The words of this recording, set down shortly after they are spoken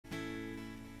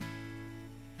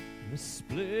the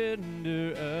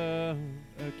splendor of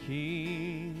a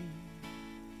king,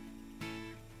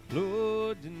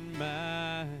 clothed in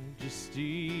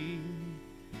majesty.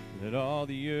 Let all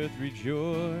the earth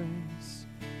rejoice,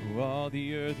 all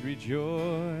the earth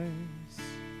rejoice.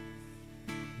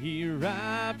 He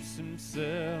wraps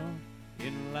himself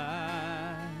in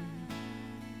light,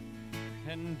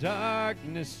 and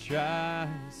darkness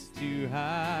tries to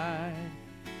hide,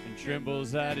 and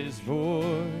trembles at his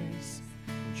voice,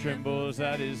 and trembles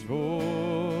at his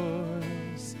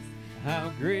voice.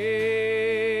 How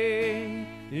great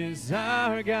is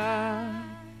our God!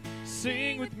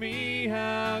 Sing with me,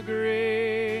 how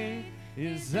great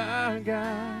is our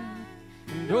God!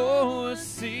 And oh,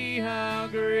 see how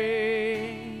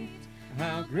great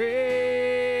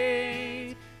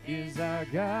is our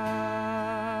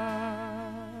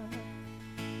God.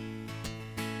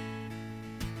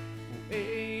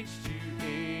 Age to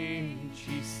age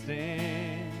he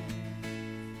stands,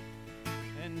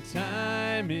 and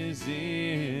time is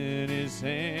in his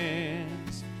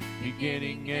hands.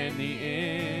 Beginning and the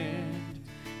end,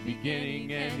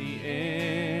 beginning and the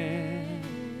end.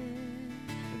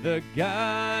 The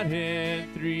Godhead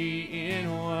three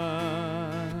in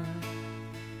one.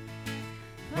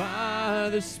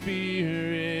 Father,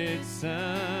 Spirit,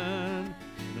 Son,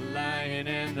 the Lion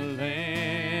and the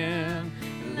Lamb,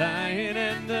 the Lion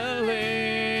and the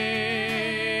Lamb.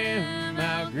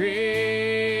 How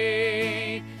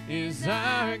great is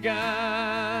our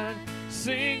God!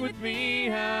 Sing with me,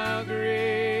 how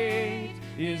great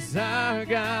is our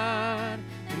God!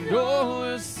 And oh,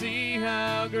 we'll see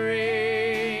how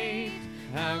great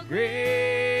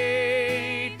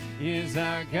is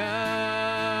our God.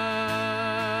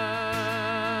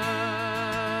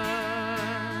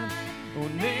 Oh,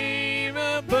 name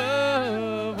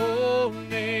above all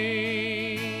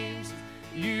names,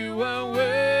 you are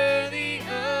worthy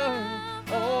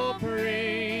of all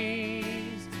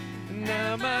praise.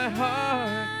 Now my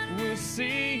heart will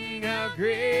sing how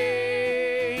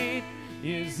great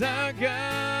is our God.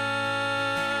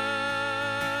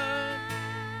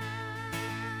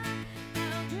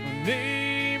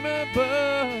 Name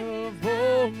above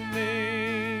all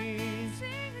names,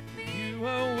 you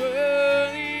are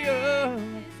worthy of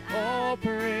all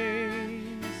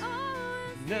praise.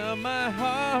 Now my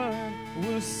heart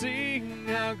will sing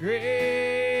how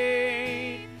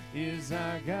great is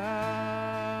our God.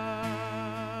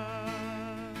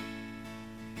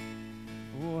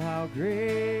 Oh, how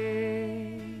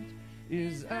great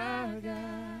is our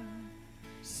God!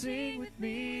 Sing with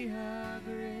me, how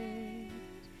great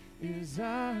is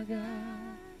our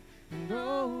God. And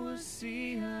oh,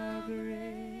 see how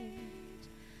great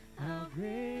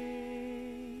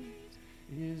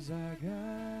is our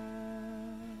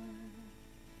God.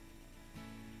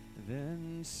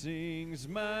 Then sings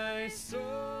my soul,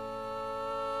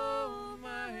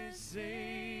 my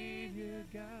Savior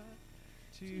God,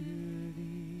 to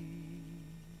thee.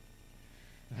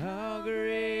 How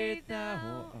great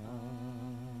thou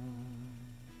art,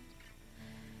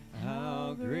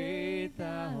 how great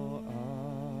thou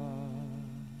art.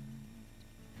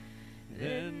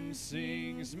 Then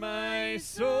sings my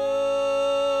soul,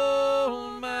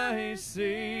 my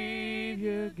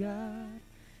Savior God,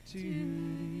 to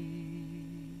thee.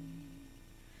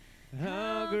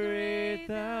 How great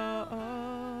thou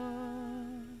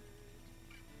art,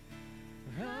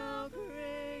 how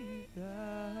great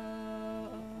thou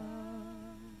art.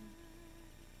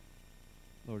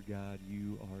 Lord God,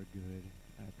 you are good.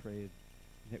 I pray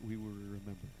that we will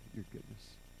remember your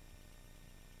goodness.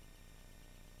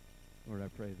 Lord, I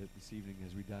pray that this evening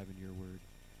as we dive into your word,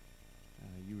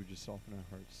 you would just soften our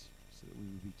hearts so that we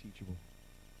would be teachable,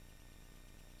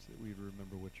 so that we would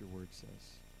remember what your word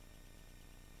says.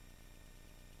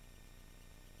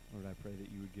 Lord, I pray that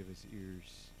you would give us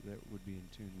ears that would be in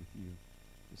tune with you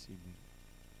this evening.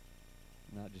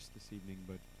 Not just this evening,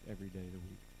 but every day of the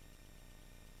week.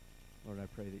 Lord,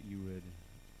 I pray that you would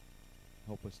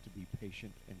help us to be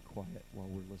patient and quiet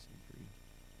while we're listening for you.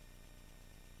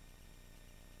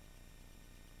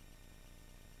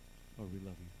 Lord, we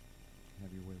love you.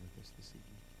 Have your way with us this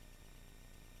evening.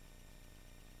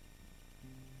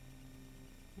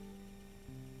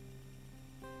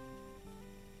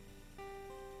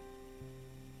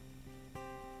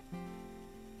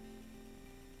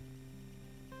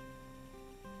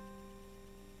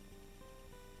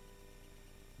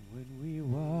 When we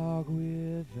walk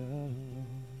with the Lord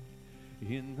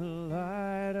in the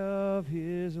light of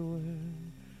his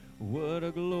word, what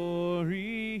a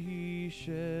glory he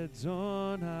sheds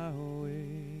on our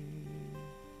way.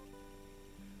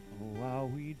 While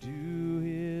we do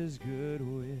his good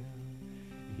will,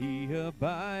 He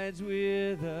abides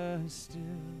with us still,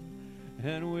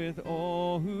 and with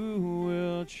all who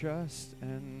will trust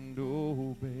and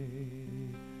obey.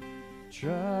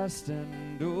 Trust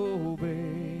and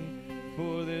obey,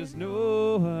 for there's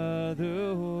no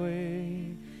other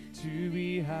way to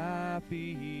be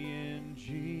happy in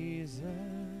Jesus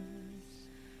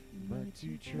but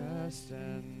to trust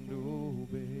and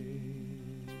obey.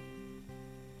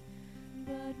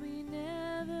 But we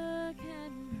never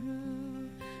can prove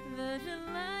the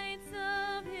delights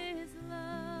of His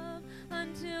love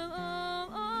until all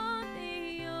on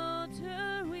the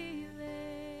altar we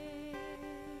lay.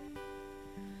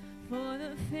 For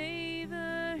the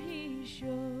favor He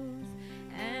shows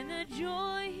and the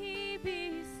joy He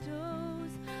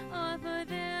bestows are for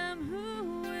them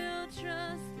who will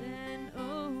trust and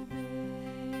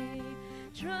obey.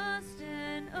 Trust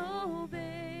and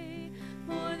obey,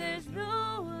 for there's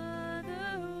no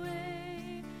other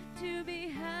way to be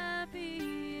happy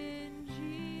in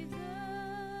Jesus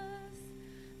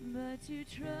but to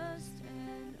trust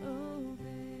and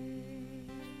obey.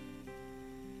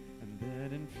 And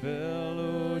then in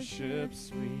fellowship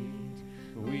sweet,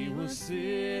 we will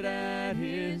sit at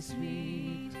His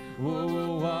feet, or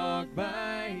we'll walk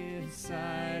by His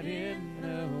side in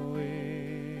the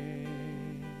way.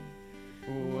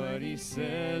 What He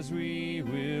says we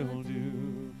will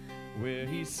do, where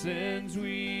He sends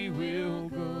we will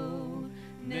go.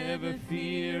 Never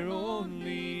fear,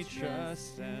 only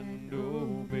trust and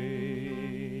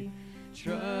obey.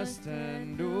 Trust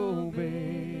and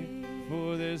obey,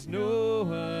 for there's no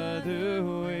other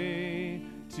way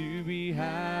to be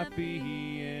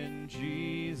happy in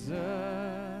Jesus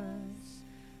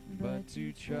but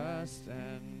to trust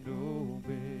and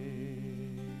obey.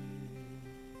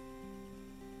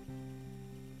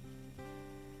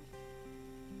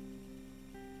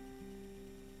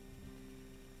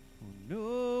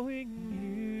 Knowing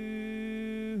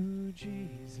you,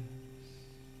 Jesus,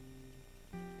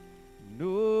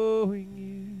 knowing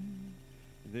you,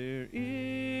 there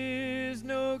is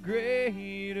no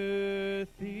greater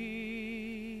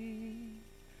thing.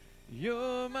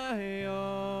 You're my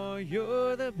all,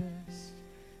 you're the best,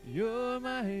 you're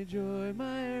my joy,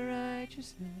 my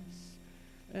righteousness,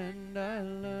 and I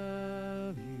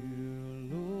love you,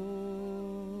 Lord.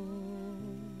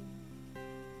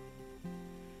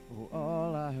 Oh,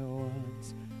 all I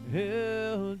once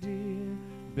held dear,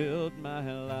 built my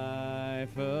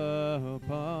life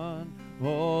upon,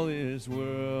 all this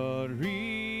world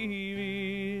reveals,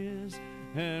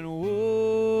 and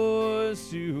was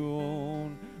to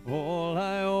own all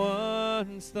I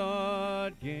once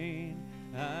thought gain.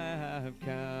 I have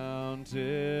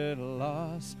counted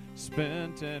loss,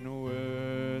 spent and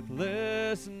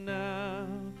worthless now,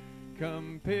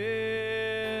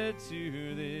 compared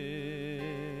to this.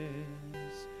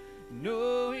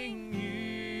 Knowing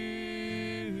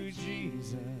you,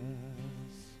 Jesus,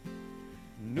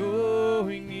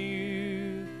 knowing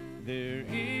you, there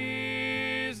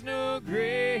is no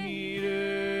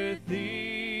greater thing.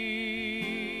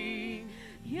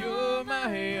 You're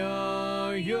my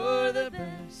all, you're the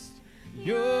best,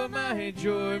 you're my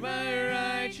joy, my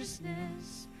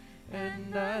righteousness,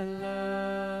 and I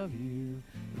love you,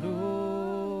 Lord.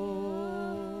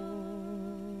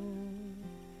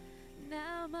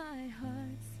 Now my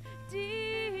heart's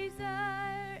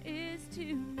desire is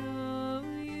to know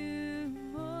you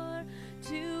more,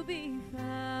 to be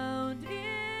found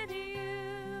in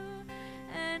you,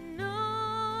 and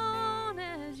known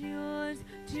as yours,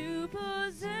 to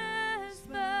possess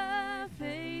by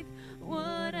faith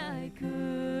what I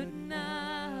could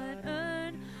not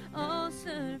earn, all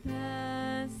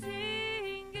surpassing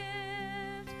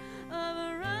gift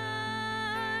of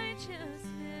righteousness.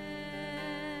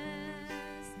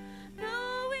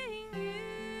 Knowing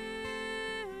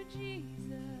you,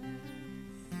 Jesus,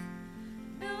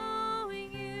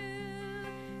 knowing you,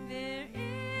 there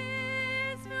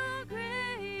is no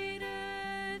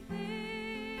greater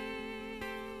thing.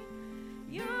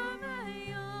 You're my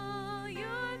all,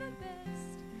 you're the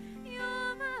best,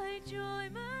 you're my joy,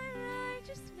 my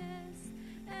righteousness,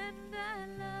 and I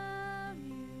love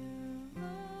you,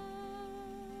 Lord.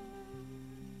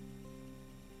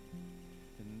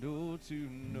 And oh, to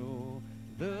know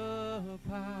the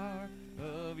power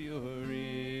of your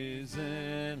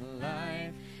risen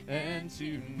life, and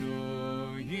to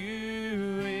know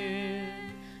you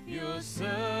in your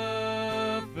sufferings,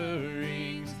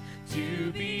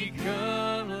 to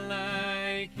become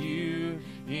like you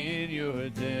in your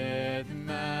death,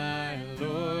 my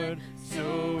Lord,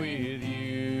 so with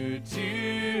you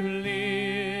to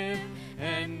live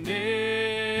and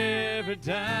never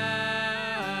die.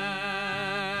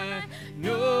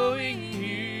 No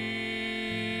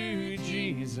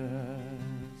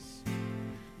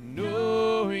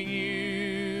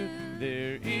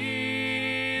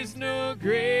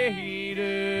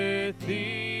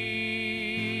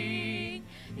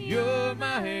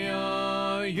my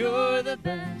all. You're the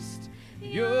best.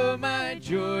 You're my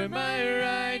joy, my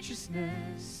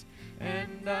righteousness,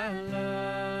 and I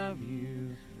love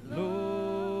you, Lord.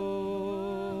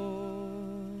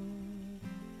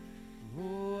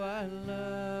 Oh, I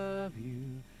love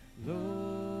you, Lord.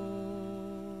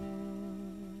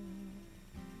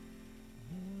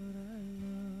 Lord, I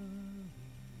love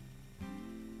you.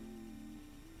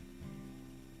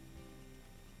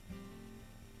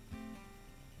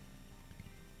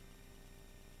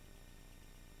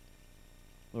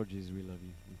 Lord Jesus, we love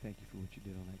you. We thank you for what you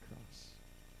did on that cross.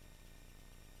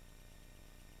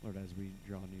 Lord, as we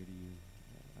draw near to you,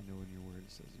 I know in your word it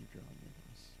says you draw near to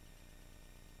us.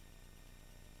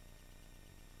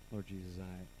 Lord Jesus,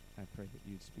 I pray that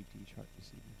you'd speak to each heart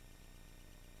this evening.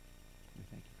 We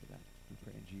thank you for that. We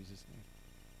pray in Jesus' name.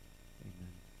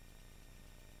 Amen.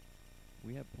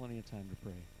 We have plenty of time to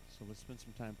pray, so let's spend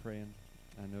some time praying.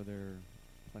 I know there are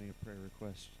plenty of prayer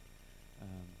requests.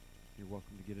 You're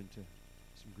welcome to get into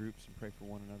some groups and pray for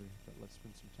one another, but let's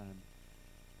spend some time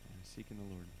seeking the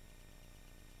Lord.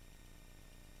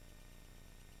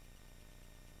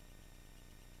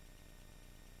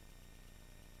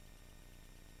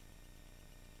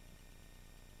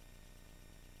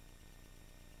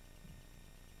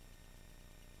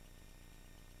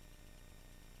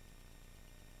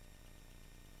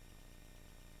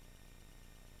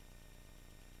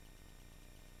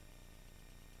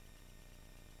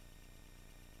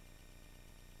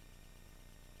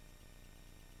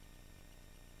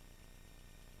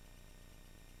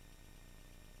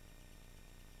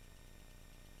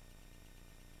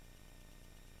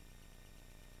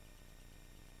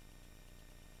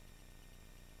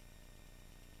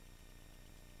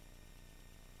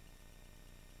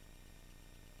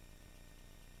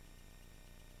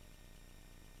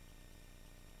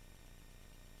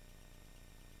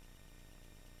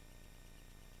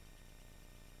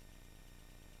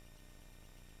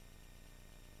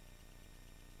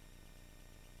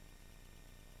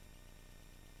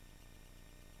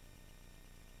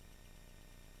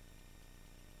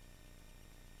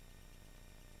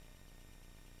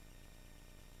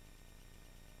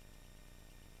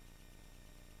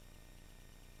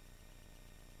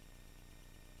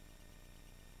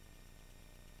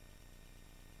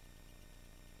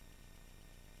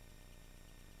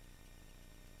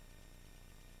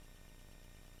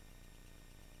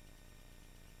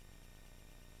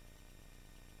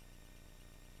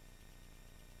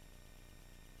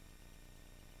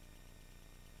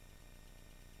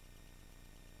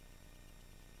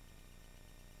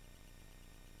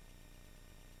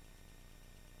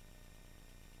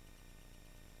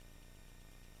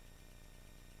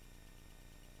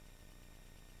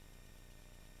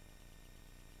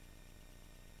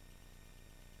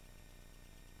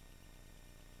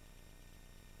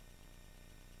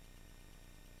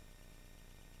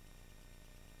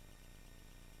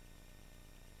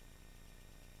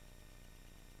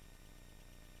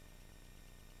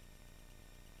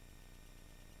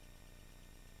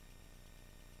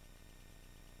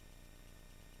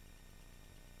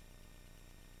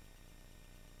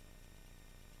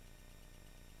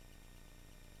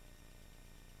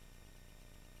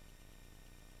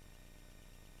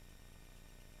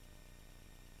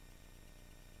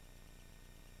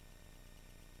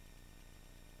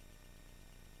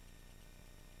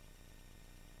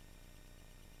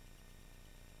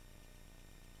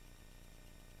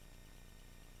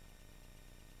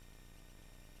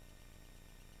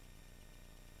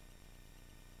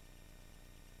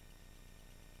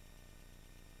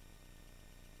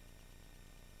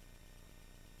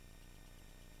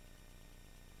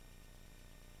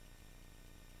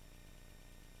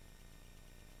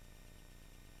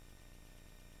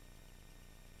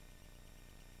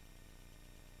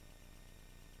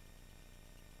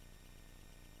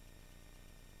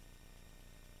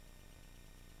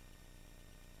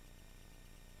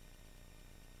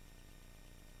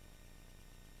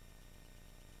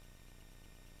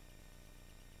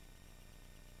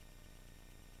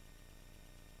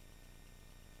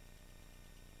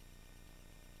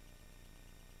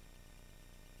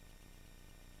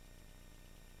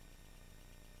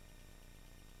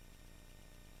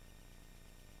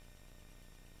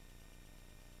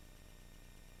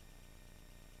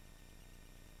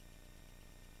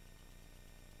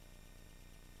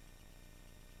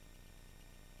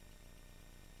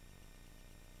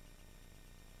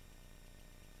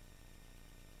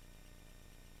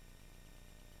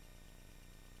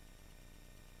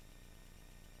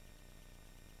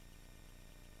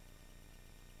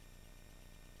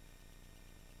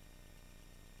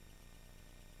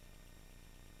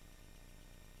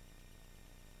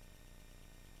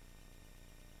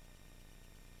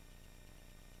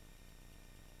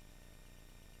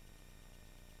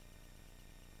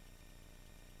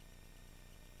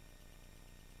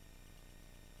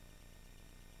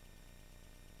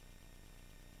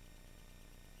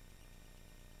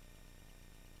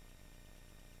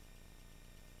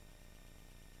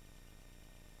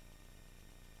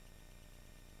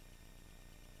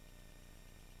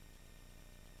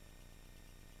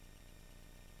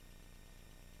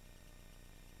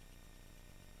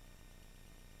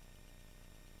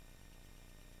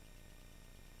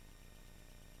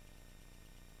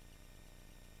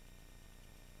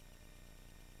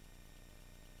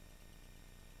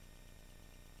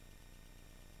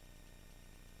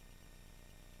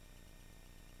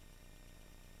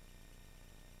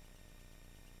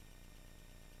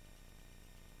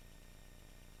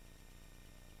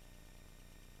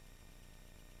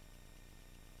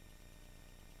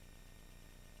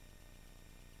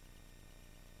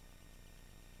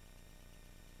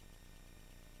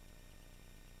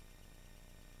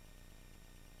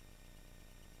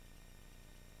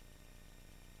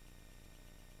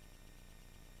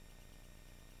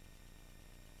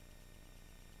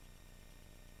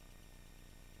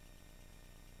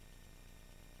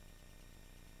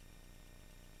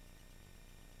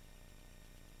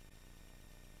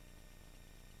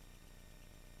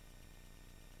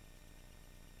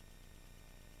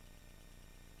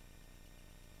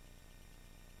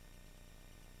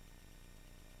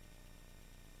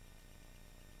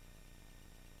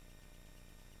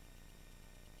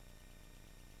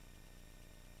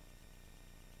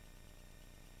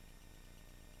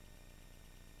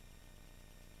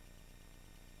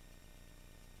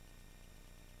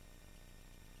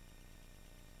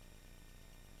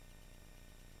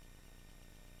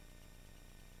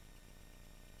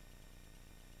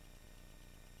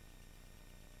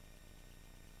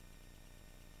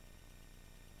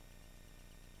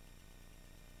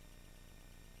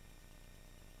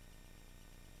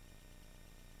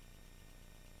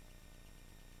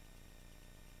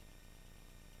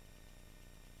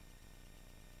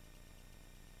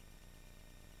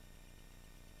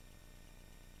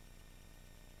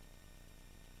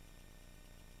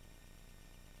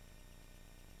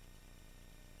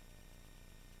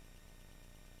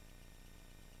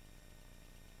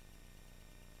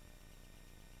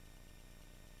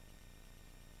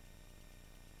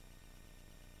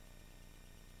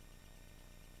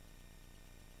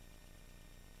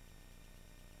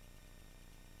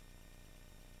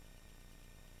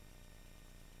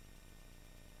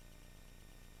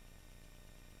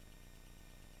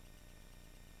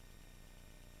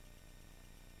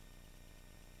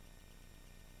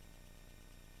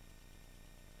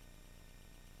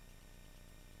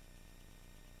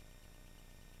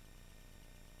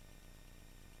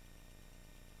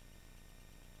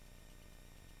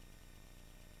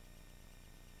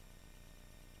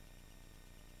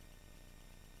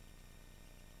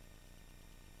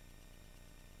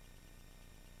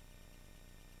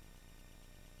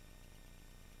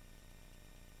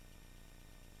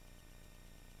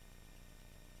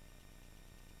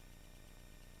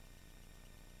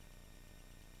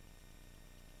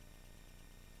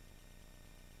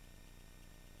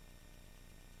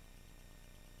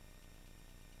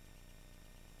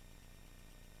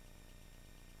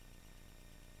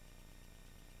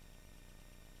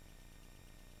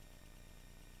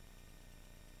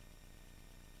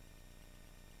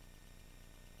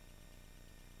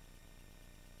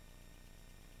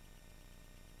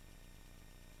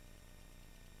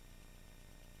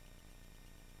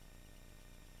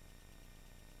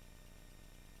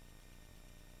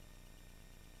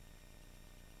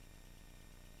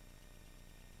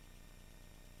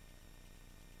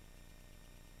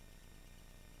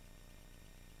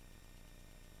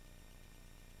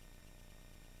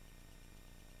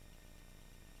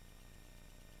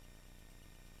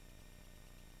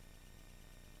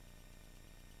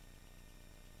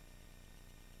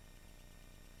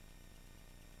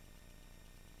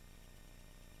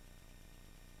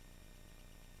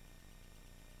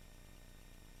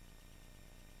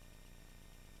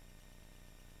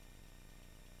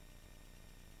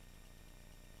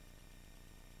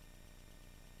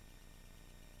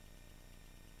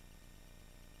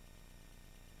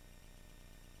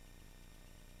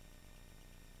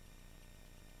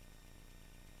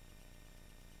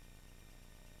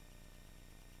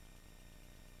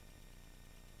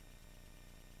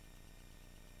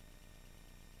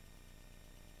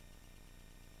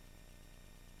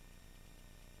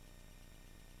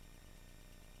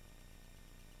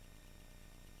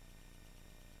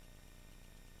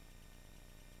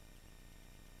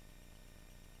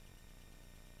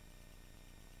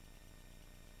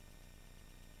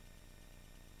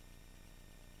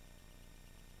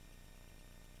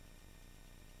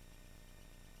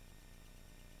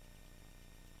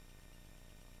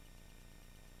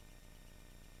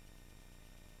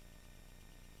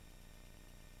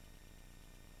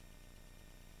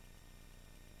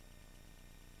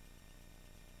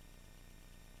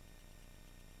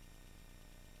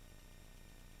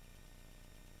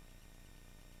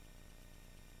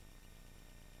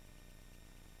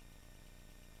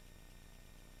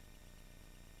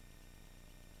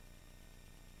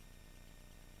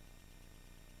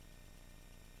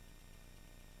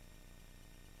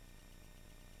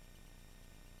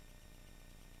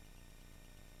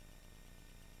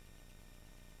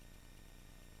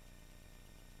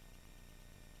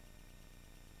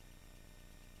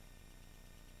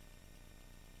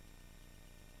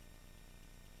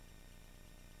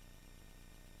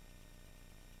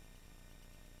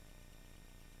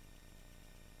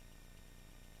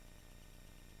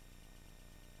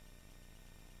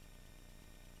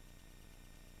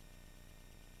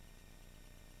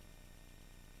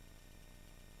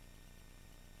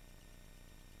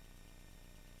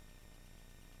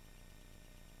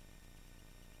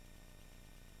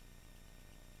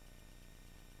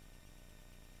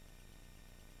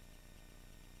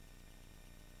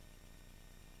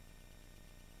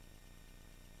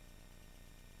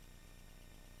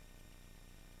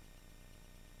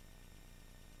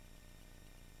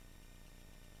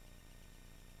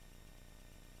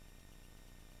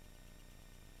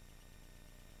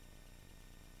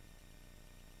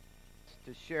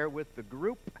 to share with the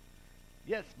group.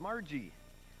 Yes, Margie.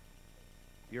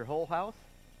 Your whole house?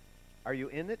 Are you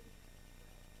in it?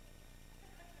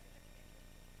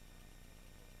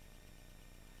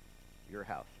 Your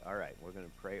house. All right. We're going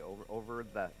to pray over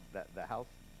the house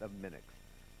of Minix.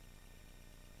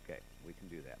 Okay, we can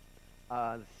do that.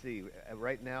 Let's see.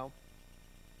 Right now,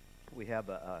 we have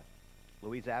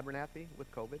Louise Abernathy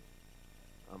with COVID.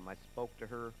 I spoke to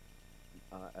her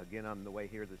again on the way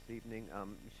here this evening.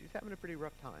 She's having a pretty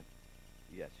rough time.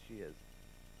 Yes, she is.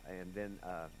 And then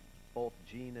both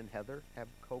Jean and Heather have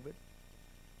COVID.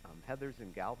 Heather's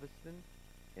in Galveston,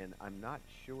 and I'm not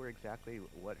sure exactly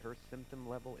what her symptom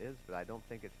level is, but I don't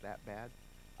think it's that bad.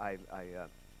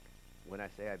 When I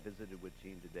say I visited with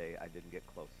Jean today, I didn't get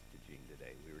close to Jean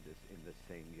today. We were just in the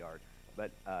same yard.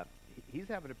 But he's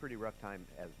having a pretty rough time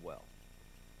as well.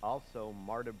 Also,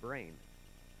 Marta Brain,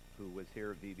 who was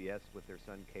here at VBS with their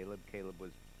son Caleb. Caleb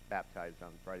was baptized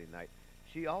on Friday night.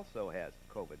 She also has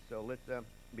COVID. So let's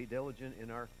be diligent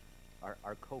in our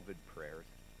COVID prayers.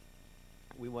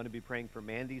 We want to be praying for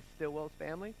Mandy Stillwell's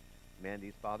family.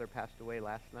 Mandy's father passed away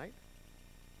last night.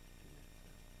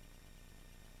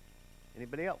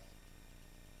 Anybody else?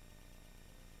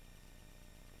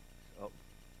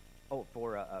 Oh,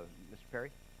 for Mr.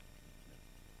 Perry?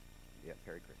 Yeah,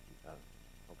 Perry Christie.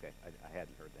 Okay, I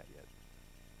hadn't heard that yet.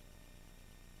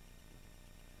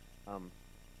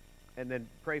 And then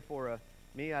pray for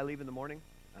me. I leave in the morning,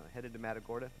 headed to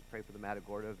Matagorda. Pray for the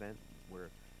Matagorda event.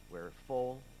 We're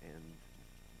full, and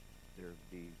there'll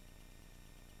be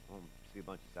see a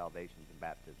bunch of salvations and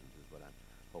baptisms is what I'm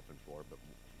hoping for. But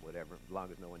whatever, as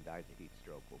long as no one dies of heat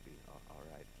stroke, we'll be all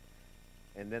right.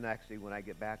 And then actually, when I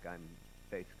get back, I'm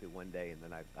basically one day, and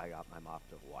then I'm off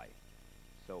to Hawaii.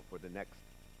 So for the next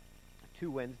 2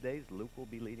 Wednesdays, Luke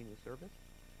will be leading the service,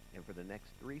 and for the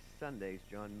next 3 Sundays,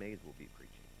 John Mays will be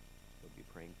preaching. We'll be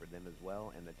praying for them as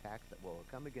well, and the attacks that will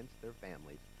come against their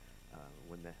families.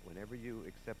 Whenever you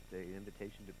accept an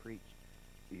invitation to preach,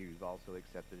 you've also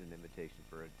accepted an invitation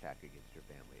for an attack against your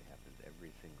family. It happens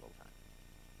every single time.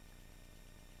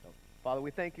 So, Father,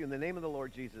 we thank you in the name of the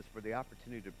Lord Jesus for the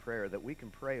opportunity to pray, that we can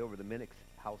pray over the Minix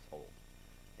household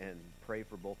and pray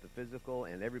for both the physical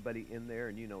and everybody in there,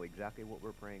 and you know exactly what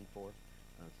we're praying for.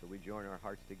 So we join our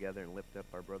hearts together and lift up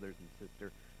our brothers and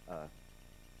sister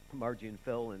Margie and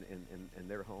Phil and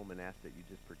their home, and ask that you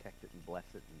just protect it and bless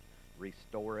it and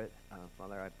restore it.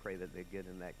 Father, I pray that they get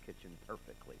in that kitchen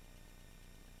perfectly.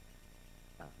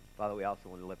 Father, we also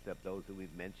want to lift up those who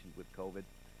we've mentioned with COVID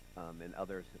and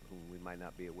others whom we might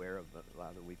not be aware of. But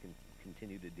Father, we can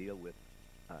continue to deal with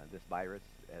this virus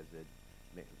as it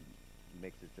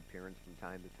makes its appearance from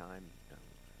time to time.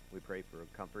 We pray for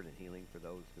comfort and healing for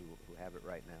those who have it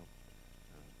right now.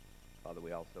 Father,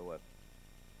 we also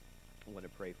want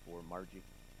to pray for Margie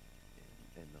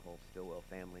and the whole Stillwell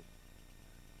family.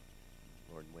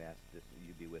 Lord, and we ask that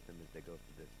you be with them as they go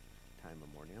through this time of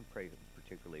mourning. I'm praying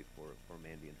particularly for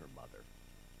Mandy and her mother.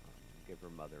 Give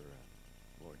her mother,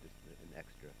 Lord, just an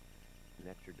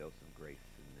extra dose of grace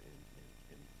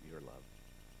and your love.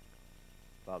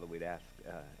 Father, we'd ask,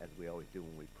 as we always do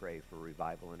when we pray, for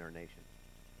revival in our nation,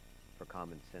 for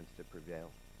common sense to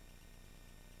prevail.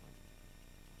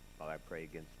 Father, I pray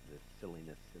against the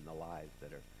silliness and the lies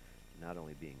that are not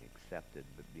only being accepted,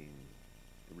 but being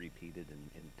repeated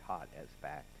and taught as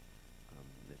fact.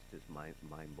 It's just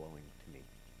mind-blowing to me.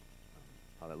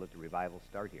 Father, let the revival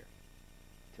start here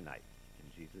tonight.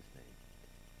 In Jesus'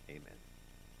 name, amen.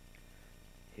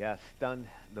 Yeah, stunned.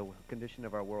 The condition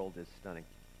of our world is stunning.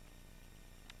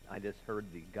 I just heard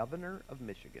the governor of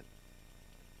Michigan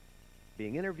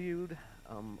being interviewed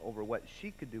over what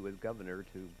she could do as governor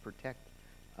to protect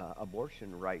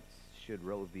abortion rights should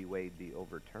Roe v. Wade be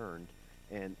overturned.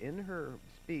 And in her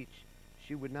speech,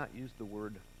 she would not use the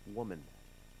word woman.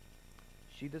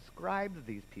 She described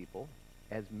these people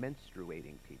as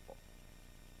menstruating people.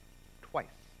 Twice.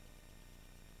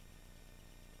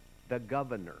 The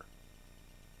governor.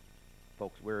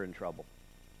 Folks, we're in trouble.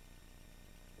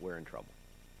 We're in trouble.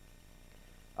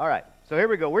 All right, so here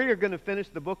we go. We're going to finish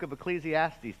the book of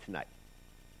Ecclesiastes tonight.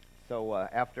 So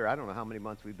after, I don't know how many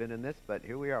months we've been in this, but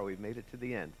here we are. We've made it to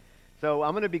the end. So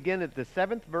I'm going to begin at the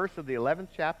 7th verse of the 11th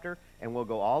chapter, and we'll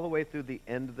go all the way through the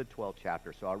end of the 12th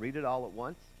chapter. So I'll read it all at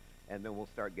once, and then we'll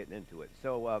start getting into it.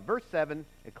 So verse 7,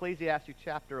 Ecclesiastes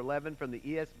chapter 11 from the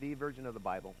ESV version of the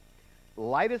Bible.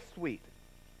 Light is sweet,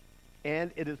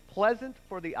 and it is pleasant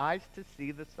for the eyes to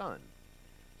see the sun.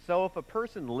 So if a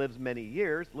person lives many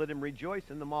years, let him rejoice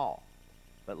in them all.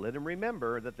 But let him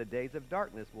remember that the days of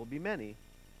darkness will be many.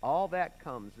 All that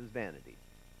comes is vanity.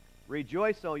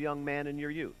 Rejoice, O young man, in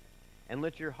your youth, and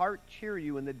let your heart cheer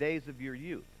you in the days of your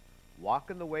youth.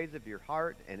 Walk in the ways of your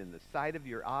heart and in the sight of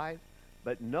your eyes,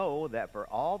 but know that for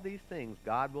all these things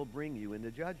God will bring you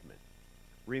into judgment.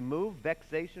 Remove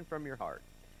vexation from your heart,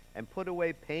 and put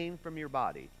away pain from your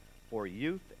body, for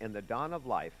youth and the dawn of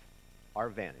life are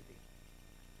vanity.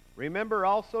 Remember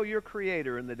also your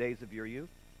Creator in the days of your youth,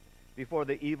 before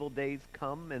the evil days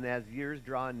come, and as years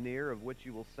draw near, of which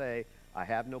you will say, I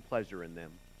have no pleasure in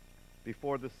them.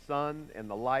 Before the sun and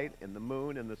the light and the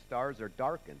moon and the stars are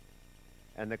darkened,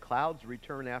 and the clouds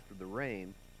return after the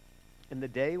rain, in the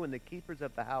day when the keepers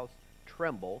of the house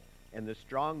tremble, and the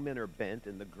strong men are bent,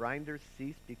 and the grinders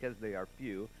cease because they are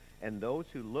few, and those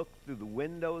who look through the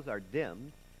windows are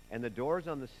dimmed, and the doors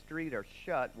on the street are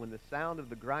shut, when the sound of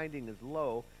the grinding is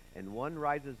low, and one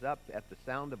rises up at the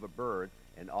sound of a bird,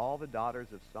 and all the daughters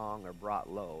of song are brought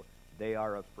low, they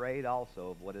are afraid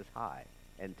also of what is high,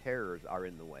 and terrors are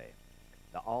in the way.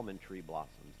 The almond tree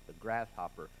blossoms, the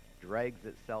grasshopper drags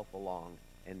itself along,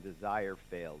 and desire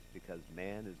fails, because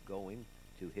man is going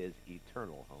to his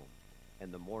eternal home,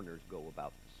 and the mourners go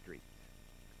about the streets.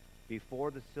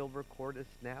 Before the silver cord is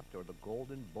snapped, or the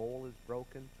golden bowl is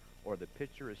broken, or the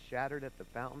pitcher is shattered at the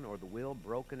fountain, or the wheel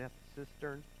broken at the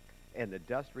cistern, and the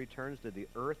dust returns to the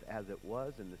earth as it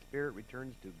was, and the spirit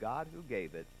returns to God who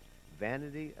gave it,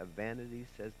 vanity of vanity,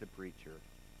 says the preacher,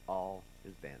 all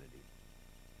is vanity.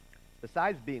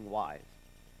 Besides being wise,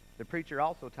 the preacher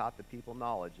also taught the people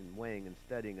knowledge in weighing and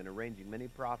studying and arranging many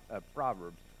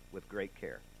proverbs with great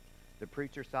care. The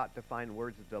preacher sought to find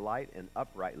words of delight, and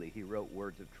uprightly he wrote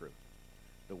words of truth.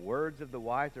 The words of the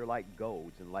wise are like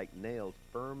goads, and like nails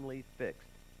firmly fixed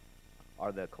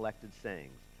are the collected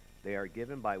sayings. They are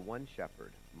given by one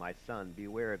shepherd. My son,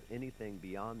 beware of anything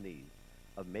beyond these.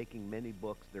 Of making many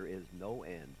books there is no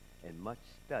end, and much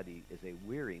study is a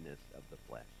weariness of the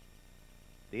flesh.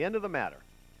 The end of the matter.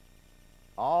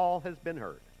 All has been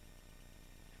heard.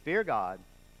 Fear God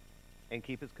and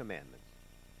keep his commandments,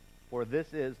 for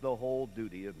this is the whole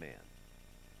duty of man.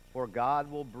 For God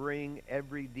will bring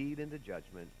every deed into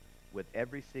judgment with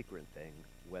every secret thing,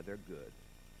 whether good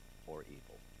or evil.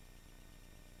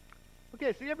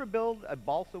 Okay, so you ever build a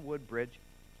balsa wood bridge?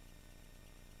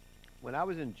 When I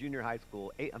was in junior high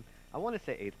school, I want to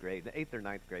say 8th or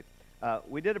 9th grade,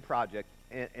 we did a project,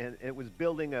 and it was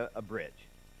building a bridge.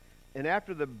 And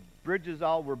after the bridges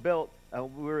all were built,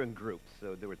 we were in groups,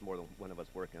 so there was more than one of us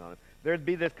working on it. There'd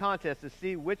be this contest to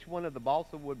see which one of the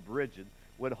balsa wood bridges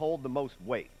would hold the most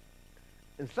weight.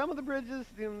 And some of the bridges,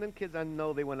 them kids, I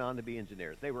know they went on to be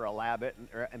engineers. They were elaborate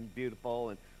and beautiful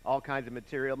and all kinds of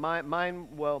material. Mine,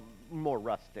 well, more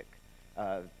rustic.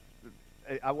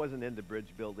 I wasn't into bridge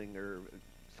building or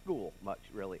school much,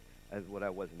 really, as what I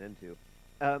wasn't into.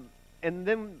 And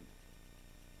then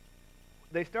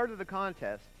they started the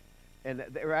contest, and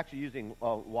they were actually using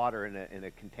water in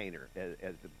a container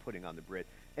as the putting on the bridge.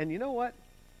 And you know what?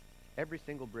 Every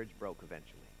single bridge broke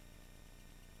eventually.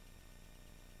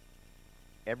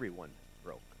 Everyone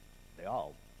broke. They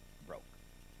all broke.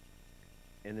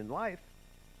 And in life,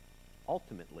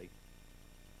 ultimately,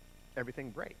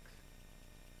 everything breaks.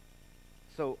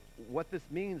 So what this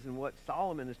means, and what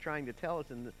Solomon is trying to tell us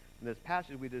in this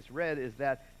passage we just read, is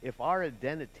that if our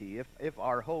identity, if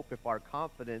our hope, if our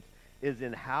confidence is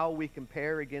in how we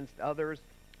compare against others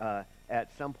at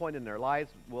some point in their lives,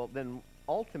 well, then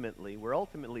we're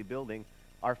ultimately building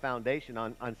our foundation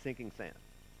on sinking sand.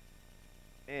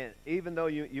 And even though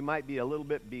you might be a little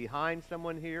bit behind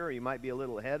someone here, or you might be a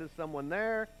little ahead of someone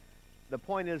there, the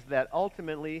point is that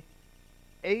ultimately,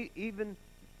 even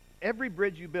every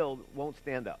bridge you build won't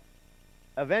stand up.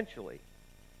 Eventually,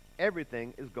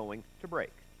 everything is going to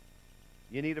break.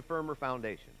 You need a firmer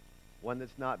foundation, one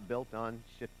that's not built on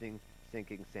shifting,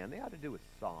 sinking sand. They ought to do a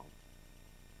song.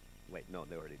 Wait, no,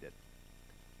 they already did.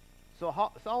 So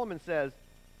Solomon says,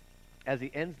 as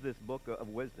he ends this book of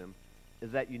wisdom,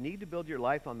 is that you need to build your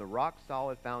life on the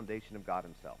rock-solid foundation of God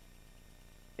himself.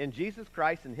 In Jesus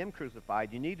Christ and him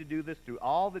crucified, you need to do this through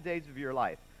all the days of your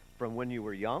life, from when you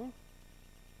were young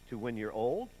to when you're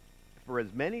old, for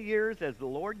as many years as the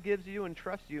Lord gives you and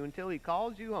trusts you until he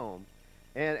calls you home.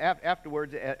 And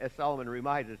afterwards, as Solomon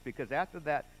reminds us, because after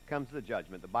that comes the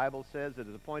judgment. The Bible says it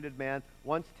is appointed man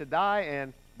once to die,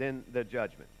 and then the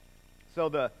judgment. So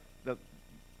the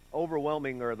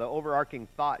overwhelming or the overarching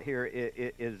thought here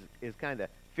is kind of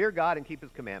fear God and keep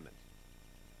his commandments.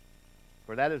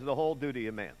 For that is the whole duty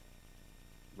of man.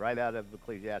 Right out of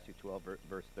Ecclesiastes 12,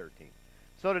 verse 13.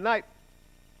 So tonight,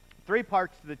 3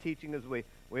 parts to the teaching as we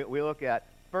look at.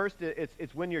 First,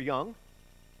 it's when you're young.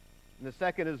 And the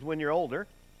second is when you're older.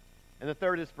 And the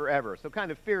third is forever. So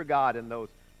kind of fear God in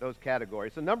those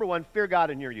categories. So number 1, fear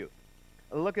God in your youth.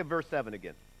 Look at verse 7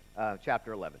 again,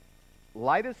 chapter 11.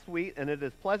 light is sweet, and it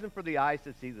is pleasant for the eyes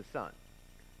to see the sun.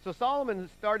 So Solomon is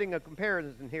starting a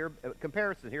comparison here,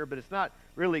 but it's not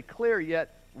really clear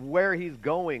yet where he's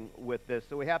going with this.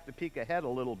 So we have to peek ahead a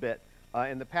little bit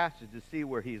in the passage to see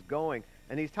where he's going.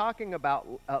 And he's talking about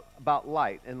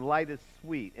light, and light is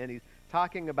sweet. And he's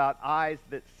talking about eyes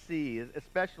that see,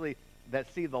 especially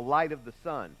that see the light of the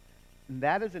sun. And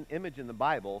that is an image in the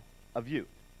Bible of youth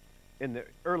in the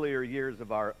earlier years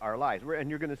of our lives. And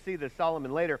you're going to see that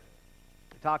Solomon later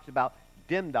talks about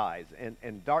dimmed eyes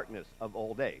and darkness of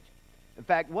old age. In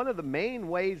fact, one of the main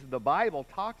ways the Bible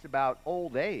talks about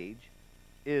old age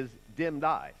is dimmed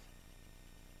eyes.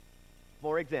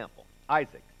 For example,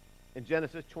 Isaac in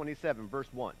Genesis 27, verse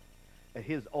 1.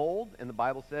 He is old, and the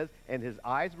Bible says, and his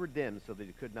eyes were dim so that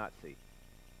he could not see.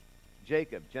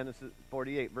 Jacob, Genesis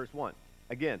 48, verse 1.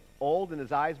 Again, old and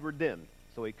his eyes were dimmed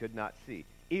so he could not see.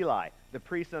 Eli, the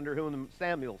priest under whom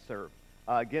Samuel served.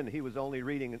 Again, he was only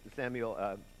reading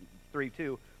Samuel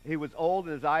 3:2. He was old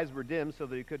and his eyes were dim so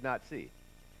that he could not see.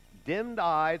 Dimmed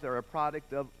eyes are a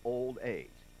product of old age.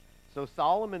 So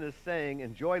Solomon is saying,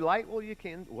 enjoy light while you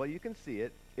can see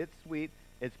it. It's sweet.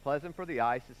 It's pleasant for the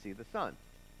eyes to see the sun.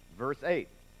 Verse 8.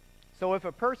 So if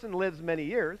a person lives many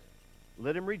years,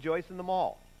 let him rejoice in them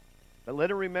all. But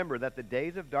let him remember that the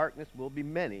days of darkness will be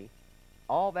many.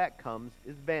 All that comes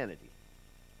is vanity.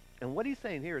 And what he's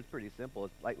saying here is pretty simple.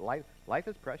 It's like life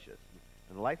is precious,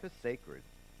 and life is sacred.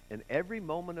 And every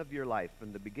moment of your life,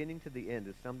 from the beginning to the end,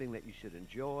 is something that you should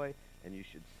enjoy and you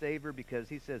should savor, because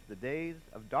he says the days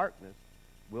of darkness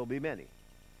will be many.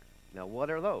 Now, what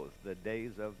are those, the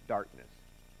days of darkness?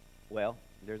 Well,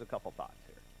 there's a couple thoughts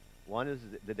here. One is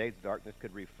that the days of darkness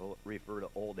could refer to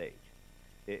old age.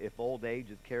 If old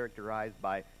age is characterized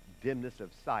by dimness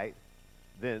of sight,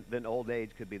 then old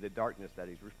age could be the darkness that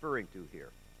he's referring to here.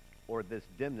 Or this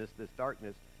dimness, this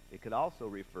darkness, it could also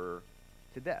refer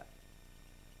to death.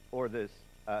 Or this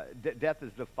death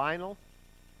is the final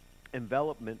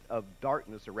envelopment of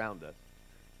darkness around us.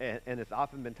 And it's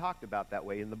often been talked about that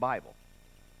way in the Bible.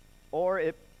 Or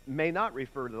it may not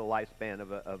refer to the lifespan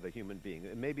of a human being.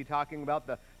 It may be talking about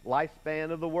the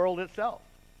lifespan of the world itself.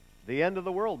 The end of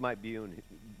the world might be in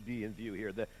view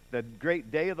here. The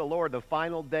great day of the Lord, the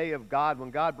final day of God,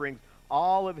 when God brings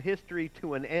all of history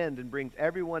to an end and brings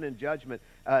everyone in judgment,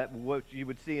 what you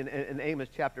would see in Amos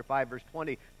chapter 5, verse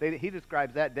 20. He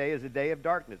describes that day as a day of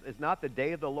darkness. It's not the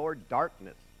day of the Lord,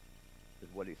 darkness is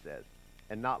what he says,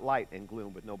 and not light and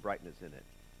gloom with no brightness in it.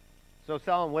 So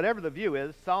Solomon, whatever the view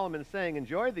is, Solomon's saying,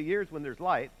 enjoy the years when there's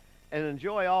light, and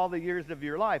enjoy all the years of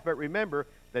your life. But remember,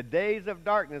 the days of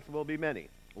darkness will be many.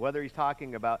 Whether he's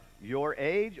talking about your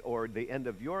age or the end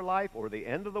of your life or the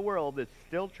end of the world, it's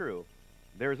still true.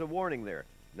 There's a warning there,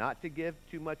 not to give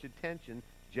too much attention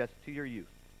just to your youth.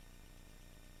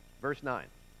 Verse 9,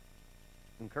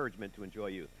 encouragement to enjoy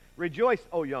youth. Rejoice,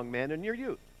 O young man, in your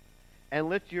youth, and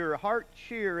let your heart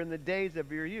cheer in the days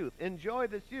of your youth. Enjoy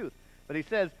this youth. But he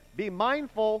says, be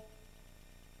mindful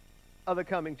of the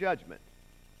coming judgment.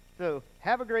 So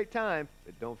have a great time,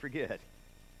 but don't forget.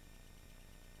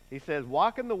 He says,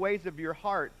 walk in the ways of your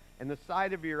heart and the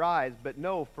sight of your eyes, but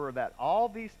know for that all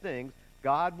these things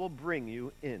God will bring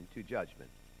you into judgment.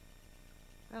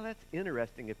 Now that's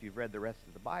interesting if you've read the rest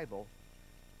of the Bible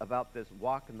about this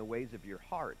walk in the ways of your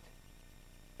heart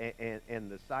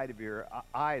and the sight of your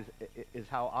eyes is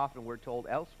how often we're told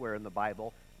elsewhere in the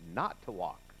Bible not to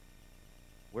walk.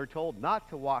 We're told not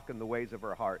to walk in the ways of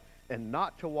our heart and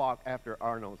not to walk after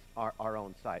our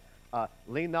own sight.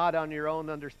 Lean not on your own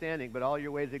understanding, but all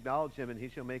your ways acknowledge him, and he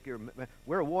shall make your...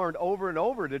 We're warned over and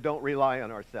over to don't rely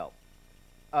on ourselves.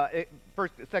 2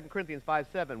 Corinthians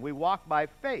 5:7, we walk by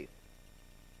faith,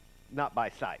 not by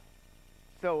sight.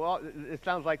 So it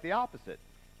sounds like the opposite.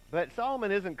 But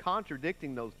Solomon isn't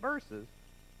contradicting those verses.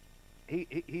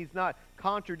 He's not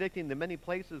contradicting the many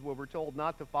places where we're told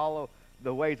not to follow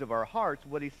the ways of our hearts.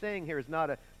 What he's saying here is not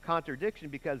a contradiction,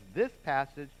 because this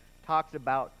passage talks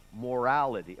about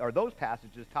morality, or those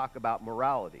passages talk about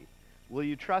morality. Will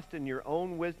you trust in your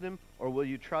own wisdom, or will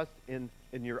you trust in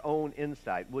your own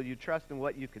insight? Will you trust in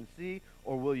what you can see,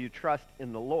 or will you trust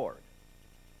in the Lord?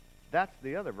 That's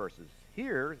the other verses.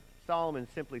 Here, Solomon's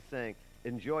simply saying,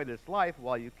 enjoy this life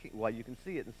while you can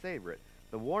see it and savor it.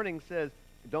 The warning says,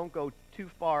 don't go too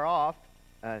far off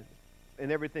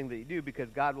in everything that you do, because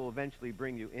God will eventually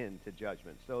bring you into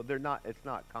judgment. So it's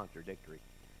not contradictory.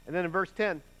 And then in verse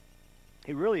 10,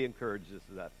 he really encourages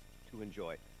us to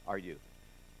enjoy our youth.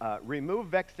 Remove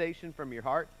vexation from your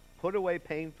heart, put away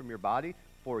pain from your body,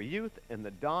 for youth and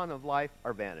the dawn of life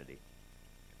are vanity.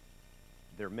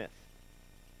 They're missed.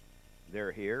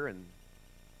 They're here, and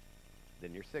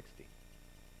then you're 60.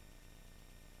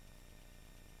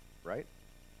 right?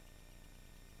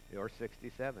 Or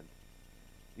 67.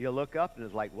 You look up and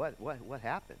it's like, what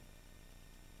happened?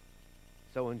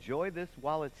 So enjoy this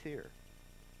while it's here.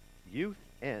 Youth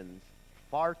ends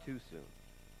far too soon.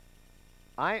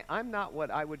 I'm not what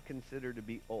I would consider to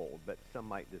be old, but some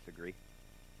might disagree.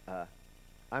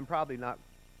 I'm probably not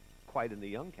quite in the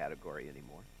young category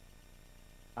anymore.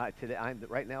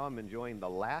 Right now I'm enjoying the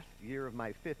last year of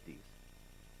my 50s,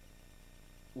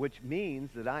 which means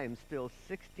that I am still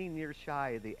 16 years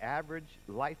shy of the average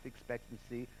life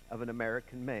expectancy of an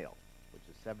American male, which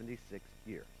is 76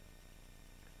 years.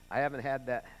 I haven't had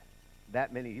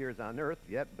that many years on earth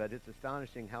yet, but it's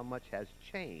astonishing how much has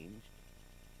changed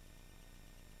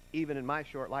even in my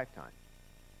short lifetime.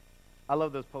 I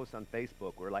love those posts on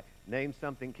Facebook where, like, name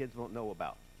something kids won't know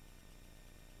about.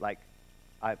 Like,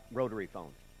 rotary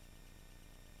phones.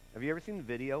 Have you ever seen the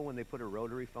video when they put a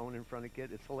rotary phone in front of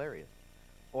kids? It's hilarious.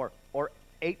 Or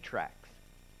 8 tracks.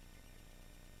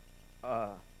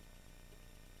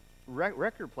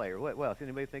 Record player. What else?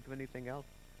 Anybody think of anything else?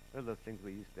 What are those things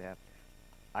we used to have?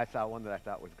 I saw one that I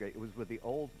thought was great. It was with the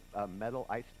old metal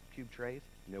ice cube trays,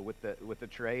 you know, with the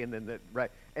tray and then the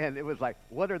right. And it was like,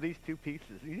 what are these two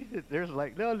pieces? There's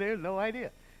like, there's no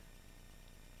idea.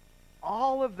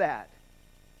 All of that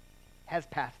has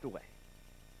passed away.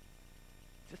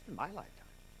 Just in my lifetime.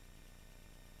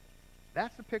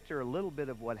 That's a picture, a little bit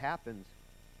of what happens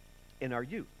in our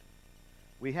youth.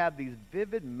 We have these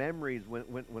vivid memories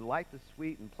when life is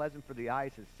sweet and pleasant for the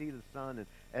eyes to see the sun.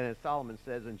 And as Solomon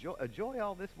says, enjoy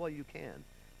all this while you can.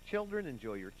 Children,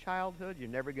 enjoy your childhood. You're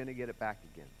never going to get it back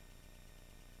again.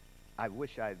 I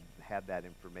wish I'd had that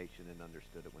information and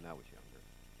understood it when I was younger.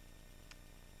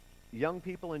 Young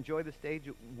people, enjoy the stage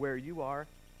where you are,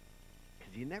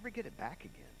 because you never get it back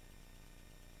again.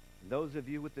 Those of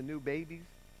you with the new babies,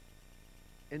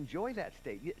 enjoy that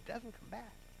stage. It doesn't come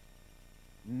back.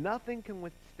 Nothing can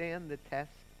withstand the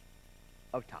test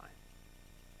of time.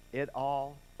 It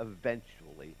all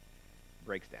eventually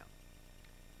breaks down.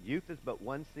 Youth is but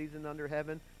one season under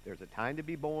heaven. There's a time to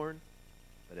be born,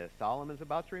 but as Solomon's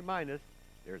about to remind us,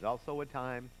 there's also a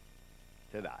time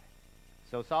to die.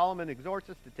 So Solomon exhorts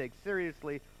us to take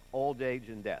seriously old age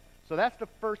and death. So that's the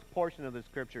first portion of the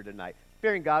scripture tonight,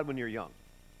 fearing God when you're young.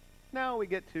 Now we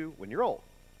get to when you're old.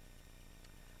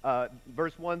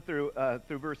 Verse 1 through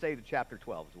verse 8 of chapter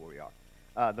 12 is where we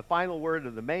are. The final word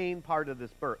of the main part of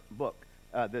this book,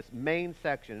 this main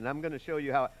section. And I'm going to show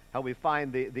you how we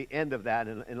find the end of that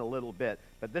in a little bit.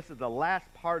 But this is the last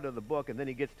part of the book, and then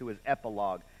he gets to his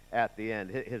epilogue at the end.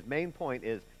 His main point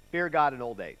is fear God in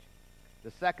old age.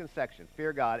 The second section,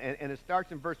 fear God. And it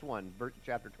starts in verse 1,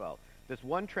 chapter 12. This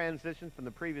one transition from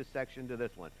the previous section to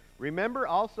this one. Remember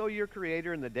also your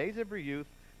Creator in the days of your youth,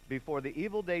 before the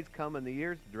evil days come and the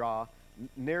years draw,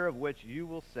 near of which you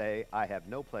will say, I have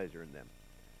no pleasure in them.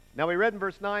 Now we read in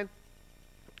verse 9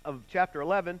 of chapter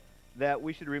 11 that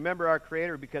we should remember our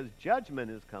Creator because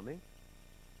judgment is coming.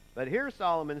 But here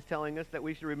Solomon's telling us that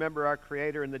we should remember our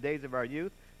Creator in the days of our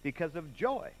youth because of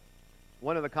joy.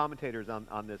 One of the commentators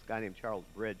on this, guy named Charles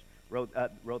Bridge, wrote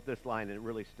this line, and it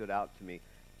really stood out to me.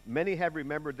 Many have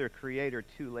remembered their Creator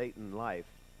too late in life,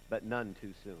 but none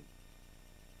too soon.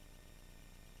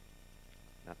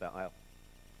 Not that, well,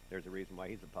 there's a reason why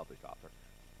he's a published author.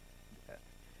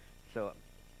 So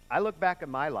I look back at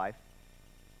my life,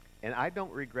 and I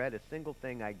don't regret a single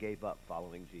thing I gave up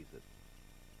following Jesus.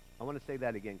 I want to say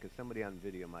that again because somebody on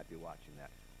video might be watching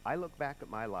that. I look back at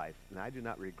my life, and I do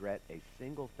not regret a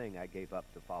single thing I gave up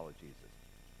to follow Jesus.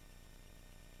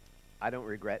 I don't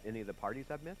regret any of the parties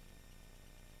I've missed.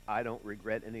 I don't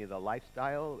regret any of the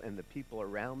lifestyle and the people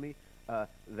around me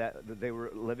that they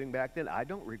were living back then. I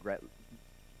don't regret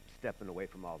stepping away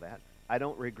from all that. I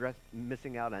don't regret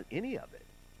missing out on any of it.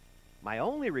 My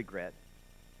only regret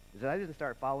is that I didn't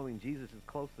start following Jesus as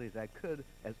closely as I could,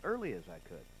 as early as I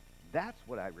could. That's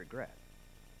what I regret.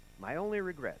 My only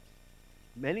regrets.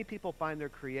 Many people find their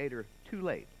Creator too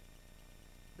late,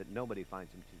 but nobody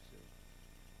finds him too soon.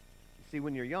 You see,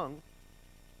 when you're young,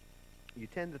 you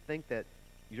tend to think that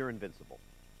you're invincible.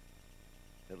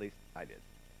 At least I did.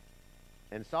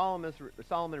 And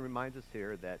Solomon reminds us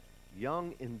here that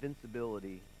young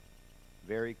invincibility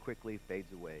very quickly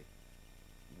fades away,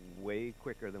 way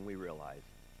quicker than we realize.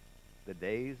 The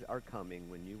days are coming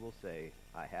when you will say,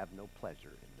 I have no pleasure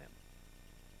in them.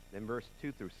 Then verse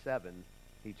 2 through 7,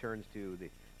 he turns to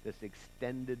this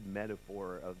extended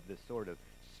metaphor of this sort of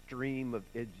stream of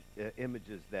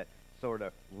images that sort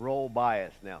of roll by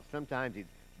us. Now, sometimes he's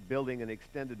building an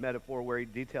extended metaphor where his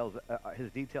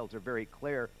details are very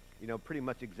clear, pretty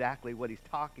much exactly what he's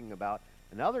talking about.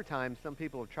 And other times, some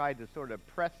people have tried to sort of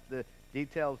press the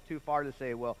details too far to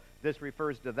say, well, this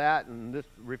refers to that, and this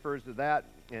refers to that,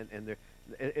 and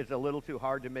it's a little too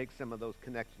hard to make some of those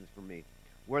connections for me.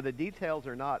 Where the details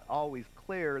are not always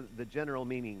clear, the general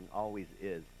meaning always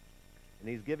is. And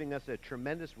he's giving us a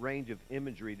tremendous range of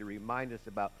imagery to remind us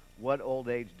about what old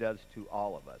age does to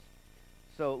all of us.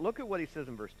 So look at what he says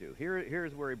in verse 2.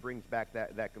 Here's where he brings back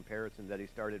that comparison that he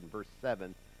started in verse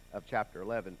 7 of chapter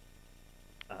 11,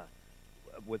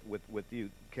 with you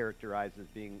characterized as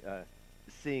being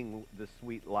seeing the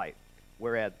sweet light,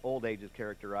 whereas old age is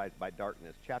characterized by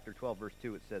darkness. Chapter 12, verse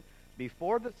 2, it says,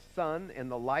 before the sun and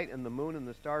the light and the moon and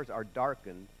the stars are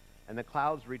darkened, and the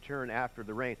clouds return after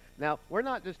the rain. Now, we're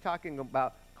not just talking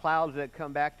about clouds that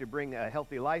come back to bring a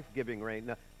healthy life-giving rain.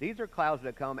 No, these are clouds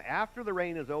that come after the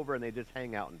rain is over and they just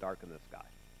hang out and darken the sky.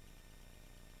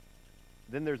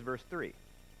 Then there's verse 3.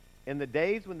 In the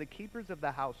days when the keepers of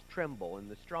the house tremble,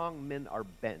 and the strong men are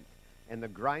bent, and the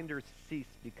grinders cease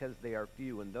because they are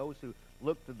few, and those who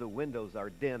look through the windows are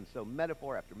dim. So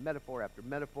metaphor after metaphor after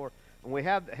metaphor. And we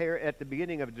have here at the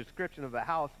beginning of a description of a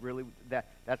house, really,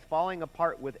 that's falling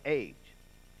apart with age.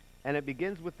 And it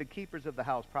begins with the keepers of the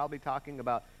house, probably talking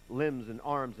about limbs and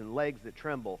arms and legs that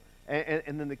tremble.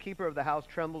 And then the keeper of the house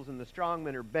trembles, and the strong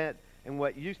men are bent. And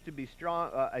what used to be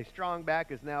a strong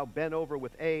back is now bent over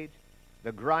with age.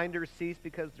 The grinders cease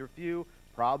because they're few,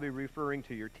 probably referring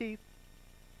to your teeth.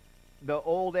 The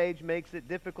old age makes it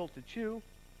difficult to chew.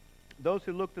 Those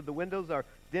who look through the windows are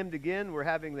dimmed again. We're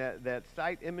having that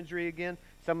sight imagery again.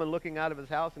 Someone looking out of his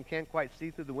house and can't quite see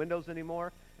through the windows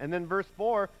anymore. And then verse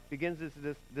 4 begins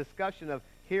this discussion of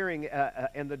hearing,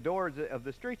 and the doors of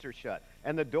the streets are shut.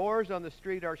 And the doors on the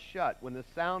street are shut when the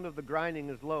sound of the grinding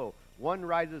is low. One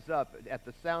rises up at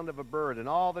the sound of a bird, and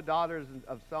all the daughters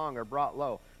of song are brought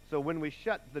low. So when we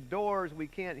shut the doors, we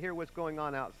can't hear what's going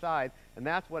on outside, and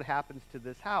that's what happens to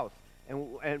this house.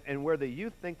 And where the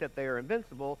youth think that they are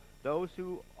invincible, those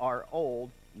who are old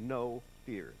know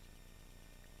fears.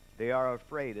 They are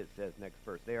afraid, it says next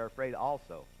verse. They are afraid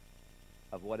also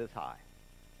of what is high,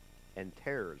 and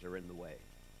terrors are in the way.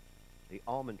 The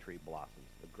almond tree blossoms.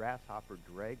 The grasshopper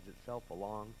drags itself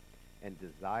along, and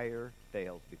desire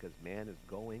fails because man is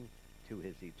going to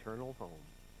his eternal home,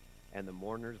 and the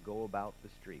mourners go about the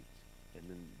streets. And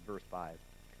then verse 5,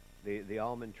 the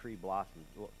almond tree blossoms.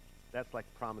 Well, that's like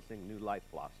promising new life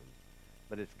blossoms.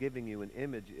 But it's giving you an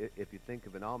image. If you think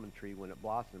of an almond tree, when it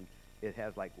blossomed, it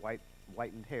has like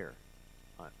whitened hair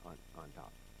on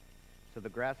top. So the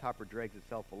grasshopper drags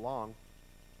itself along.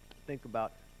 Think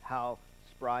about how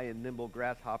spry and nimble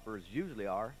grasshoppers usually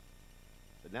are.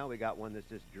 But now we got one that's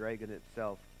just dragging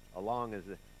itself along as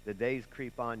the days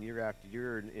creep on year after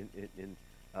year in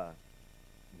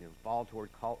fall toward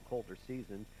colder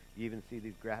season. You even see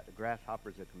these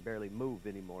grasshoppers that can barely move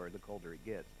anymore the colder it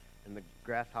gets. And the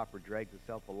grasshopper drags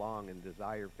itself along, and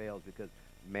desire fails because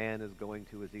man is going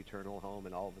to his eternal home,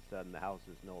 and all of a sudden the house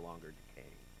is no longer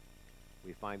decaying.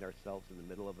 We find ourselves in the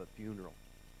middle of a funeral,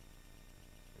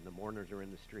 and the mourners are in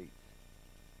the streets,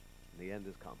 and the end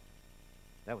has come.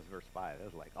 That was verse 5. That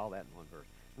was like all that in one verse.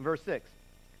 In verse 6,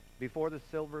 before the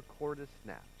silver cord is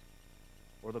snapped,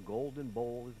 or the golden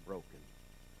bowl is broken,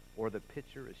 or the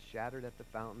pitcher is shattered at the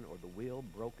fountain, or the wheel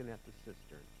broken at the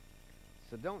cistern.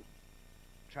 So don't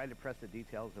try to press the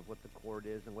details of what the cord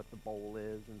is and what the bowl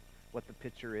is and what the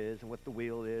pitcher is and what the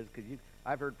wheel is, because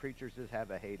I've heard preachers just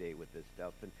have a heyday with this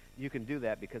stuff, and you can do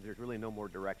that because there's really no more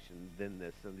direction than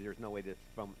this, and there's no way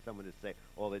for someone to say,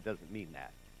 well, it doesn't mean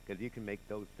that, because you can make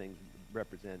those things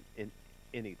represent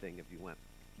anything if you want.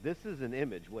 This is an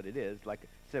image, what it is. Like I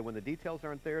said, when the details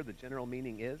aren't there, the general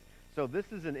meaning is. So this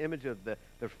is an image of the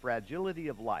fragility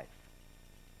of life.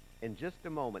 In just a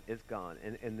moment, it's gone.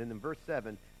 And then in verse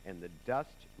 7, and the dust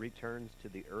returns to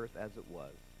the earth as it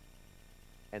was,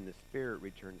 and the spirit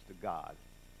returns to God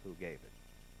who gave it.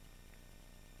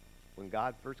 When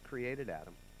God first created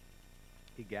Adam,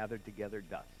 he gathered together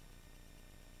dust,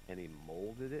 and he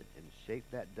molded it and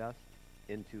shaped that dust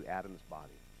into Adam's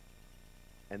body.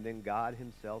 And then God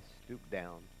himself stooped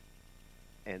down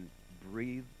and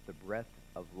breathed the breath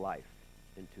of life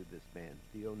into this man,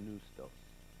 theonoustos.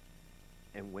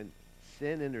 And when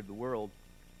sin entered the world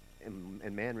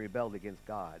and man rebelled against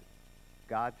God,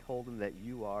 God told him that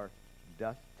you are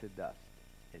dust to dust,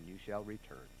 and you shall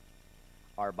return.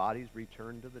 Our bodies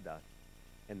return to the dust,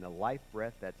 and the life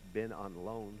breath that's been on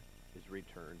loan is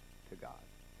returned to God.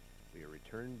 We are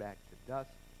returned back to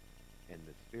dust, and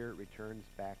the Spirit returns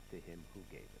back to him who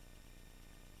gave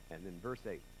it. And then verse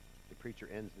 8, the preacher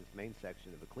ends this main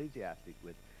section of Ecclesiastes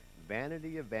with,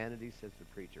 vanity of vanity, says the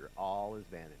preacher, all is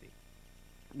vanity.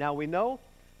 Now we know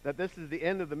that this is the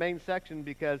end of the main section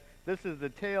because this is the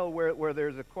tail where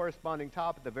there's a corresponding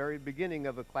top at the very beginning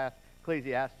of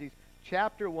Ecclesiastes.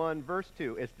 Chapter 1, verse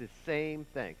 2. It's the same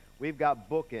thing. We've got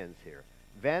bookends here.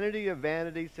 Vanity of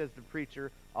vanity, says the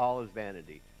preacher, all is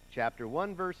vanity. Chapter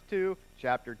 1, verse 2.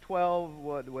 Chapter 12,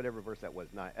 whatever verse that was,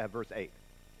 verse 8.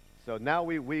 So now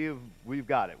we've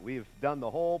got it. We've done the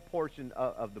whole portion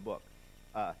of the book.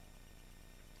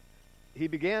 He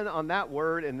began on that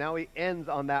word, and now he ends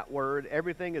on that word.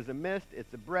 Everything is a mist,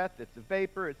 it's a breath, it's a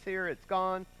vapor, it's here, it's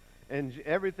gone. And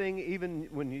everything, even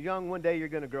when you're young, one day you're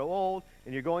going to grow old,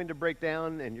 and you're going to break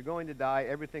down, and you're going to die.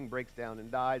 Everything breaks down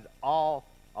and dies. All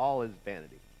is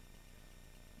vanity.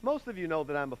 Most of you know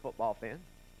that I'm a football fan.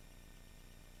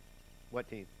 What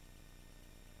team?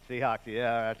 Seahawks.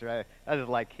 Yeah, that's right. I just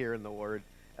like hearing the word.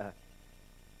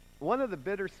 One of the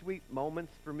bittersweet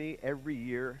moments for me every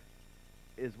year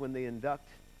is when they induct.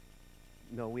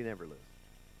 No, we never lose.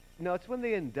 No, it's when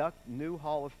they induct new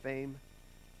Hall of Fame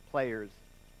players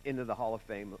into the Hall of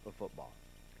Fame of football.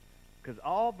 Because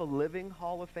all the living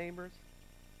Hall of Famers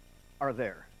are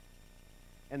there.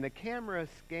 And the camera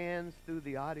scans through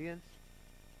the audience,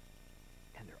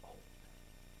 and they're old.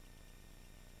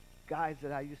 Guys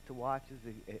that I used to watch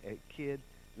as a kid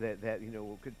that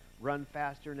could run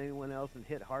faster than anyone else and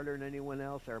hit harder than anyone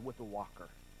else are with a walker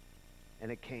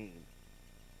and a cane.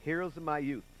 Heroes of my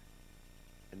youth.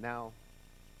 And now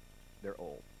they're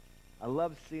old. I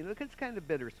love seeing it. It's kind of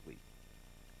bittersweet.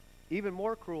 Even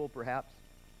more cruel, perhaps,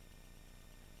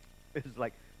 is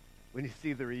like when you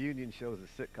see the reunion shows of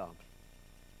sitcoms.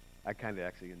 I kind of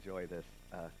actually enjoy this,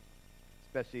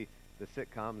 especially the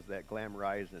sitcoms that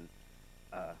glamorize and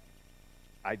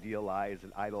idealize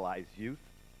and idolize youth.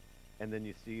 And then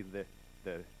you see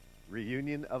the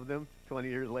reunion of them 20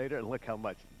 years later, and look how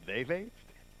much they've aged.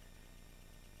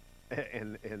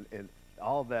 And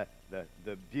all the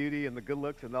beauty and the good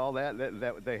looks and all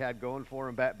that they had going for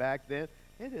them back then,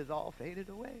 it has all faded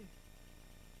away.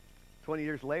 20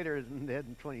 years later, isn't dead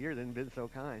in 20 years, and been so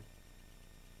kind.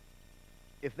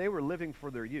 If they were living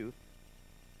for their youth,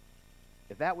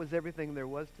 if that was everything there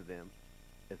was to them,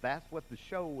 if that's what the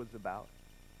show was about,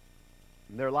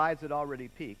 and their lives had already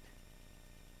peaked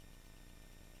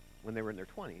when they were in their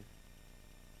 20s,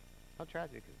 how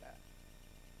tragic is that?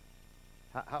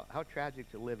 How tragic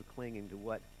to live clinging to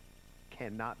what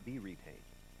cannot be retained.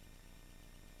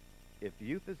 If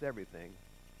youth is everything,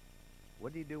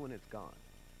 what do you do when it's gone?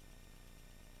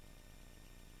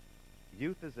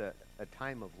 Youth is a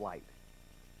time of light,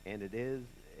 and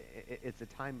it's a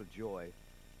time of joy,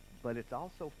 but it's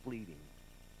also fleeting.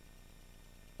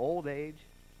 Old age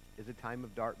is a time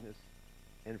of darkness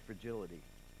and fragility.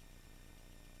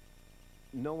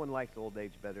 No one likes old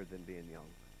age better than being young.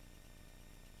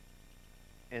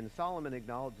 And Solomon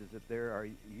acknowledges that there are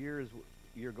years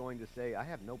you're going to say, I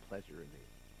have no pleasure in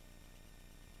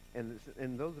these.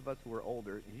 And those of us who are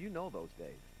older, you know those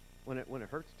days when it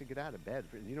hurts to get out of bed,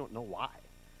 and you don't know why.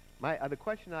 The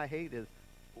question I hate is,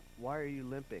 why are you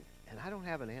limping? And I don't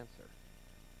have an answer.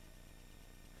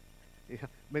 I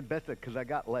mean, that's because I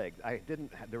got legs.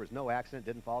 There was no accident,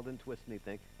 didn't fall, didn't twist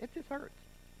anything. It just hurts.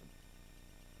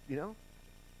 You'll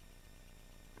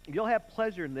have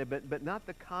pleasure in there, but not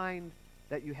the kind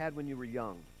that you had when you were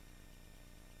young,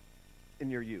 in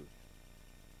your youth.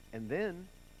 And then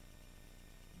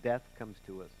death comes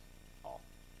to us all.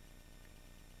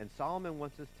 And Solomon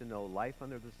wants us to know life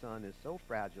under the sun is so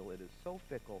fragile, it is so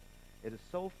fickle, it is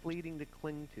so fleeting to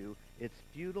cling to, it's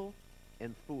futile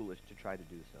and foolish to try to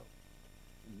do so.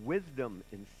 Wisdom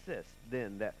insists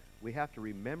then that we have to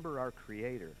remember our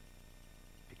Creator,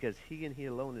 because He and He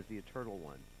alone is the eternal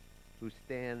one who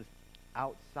stands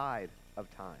outside of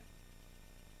time.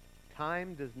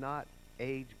 Time does not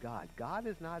age God. God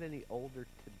is not any older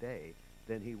today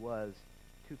than He was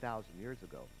 2,000 years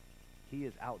ago. He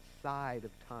is outside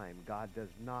of time. God does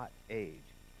not age.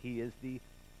 He is the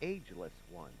ageless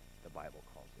one, the Bible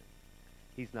calls Him.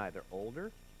 He's neither older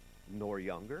nor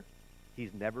younger.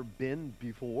 He's never been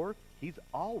before. He's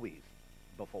always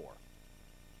before.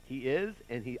 He is,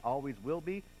 and He always will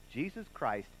be. Jesus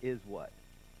Christ is what?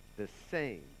 The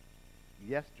same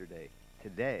yesterday,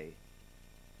 today,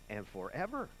 and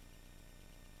forever.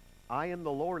 I am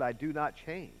the Lord, I do not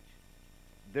change.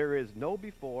 There is no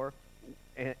before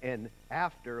and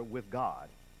after with God.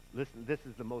 Listen, this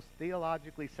is the most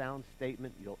theologically sound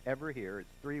statement you'll ever hear. It's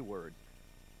 3 words.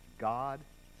 God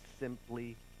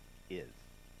simply is.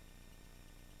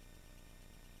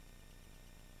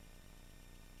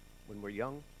 When we're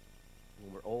young,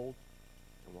 when we're old,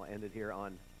 and we'll end it here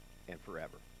on and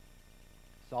forever.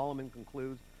 Solomon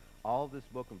concludes all of this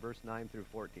book in verse 9 through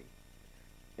 14.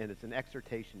 and it's an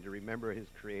exhortation to remember his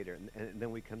Creator. And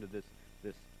then we come to this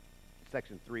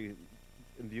section 3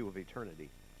 in view of eternity.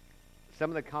 Some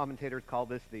of the commentators call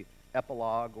this the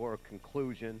epilogue or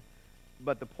conclusion,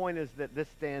 but the point is that this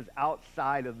stands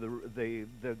outside of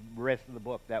the rest of the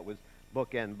book that was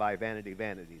bookended by Vanity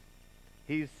Vanities.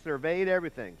 He's surveyed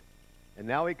everything, and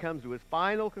now he comes to his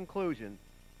final conclusion.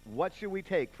 What should we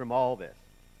take from all this?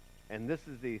 And this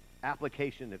is the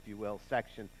application, if you will,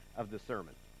 section of the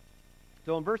sermon.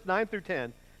 So in verse 9 through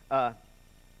 10,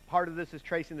 part of this is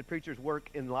tracing the preacher's work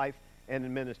in life and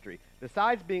in ministry.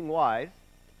 Besides being wise,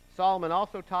 Solomon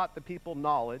also taught the people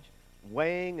knowledge,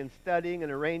 weighing and studying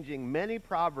and arranging many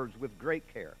proverbs with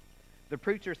great care. The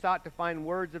preacher sought to find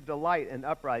words of delight and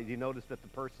upright. You notice that the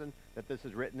person that this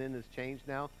is written in is changed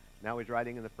now. Now he's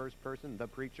writing in the first person, the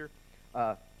preacher.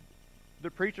 The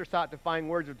preacher sought to find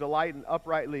words of delight, and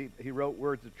uprightly he wrote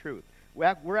words of truth.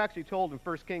 We're actually told in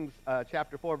 1 Kings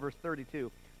chapter 4, verse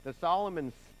 32, that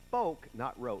Solomon spoke,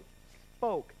 not wrote,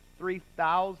 spoke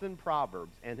 3,000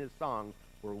 proverbs, and his songs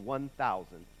were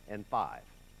 1,005.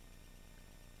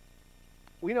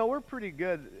 We know we're pretty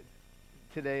good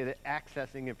today at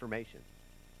accessing information.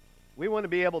 We want to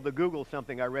be able to Google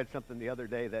something. I read something the other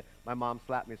day that my mom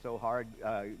slapped me so hard,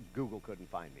 Google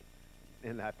couldn't find me.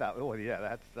 And I thought, oh, yeah,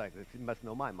 that's like, she must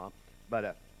know my mom.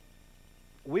 But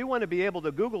we want to be able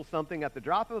to Google something at the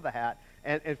drop of a hat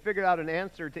and figure out an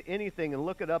answer to anything and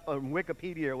look it up on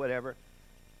Wikipedia or whatever,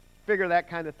 figure that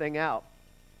kind of thing out.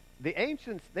 The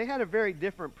ancients, they had a very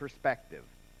different perspective.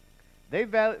 They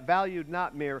valued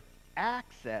not mere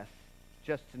access,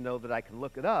 just to know that I can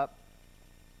look it up,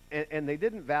 and they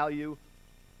didn't value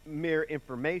mere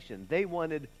information. They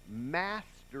wanted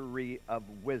mastery of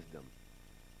wisdom.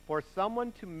 For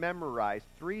someone to memorize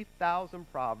 3,000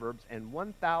 proverbs and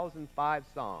 1,005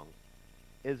 songs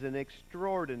is an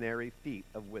extraordinary feat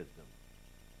of wisdom.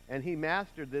 And he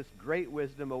mastered this great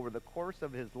wisdom over the course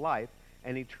of his life,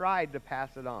 and he tried to pass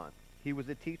it on. He was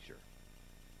a teacher.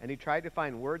 And he tried to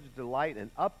find words of delight, and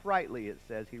uprightly, it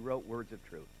says, he wrote words of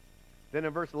truth. Then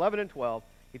in verse 11 and 12,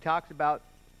 he talks about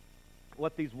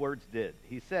what these words did.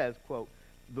 He says, quote,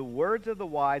 "The words of the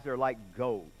wise are like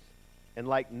goads, and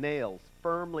like nails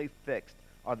firmly fixed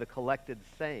are the collected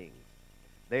sayings.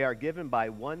 They are given by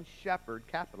one shepherd,"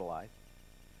 capitalized.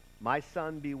 "My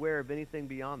son, beware of anything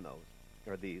beyond those,"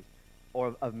 or these,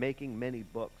 "or of making many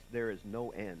books. There is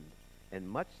no end, and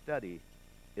much study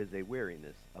is a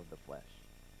weariness of the flesh."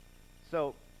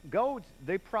 So goads,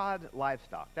 they prod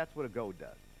livestock. That's what a goad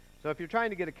does. So if you're trying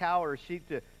to get a cow or a sheep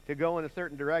to go in a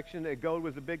certain direction, a goad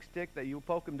was a big stick that you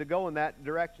poke them to go in that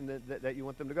direction that you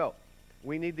want them to go.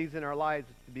 We need these in our lives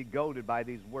to be goaded by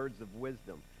these words of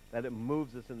wisdom, that it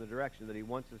moves us in the direction that he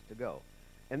wants us to go.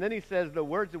 And then he says the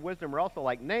words of wisdom are also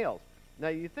like nails. Now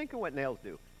you think of what nails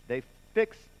do. They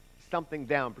fix something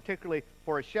down, particularly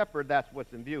for a shepherd. That's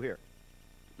what's in view here.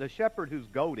 The shepherd who's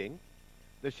goading,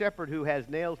 the shepherd who has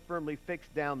nails firmly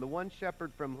fixed down, the one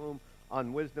shepherd from whom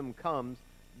on wisdom comes.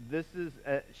 This is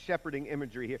shepherding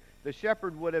imagery here. The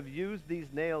shepherd would have used these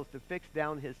nails to fix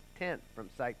down his tent from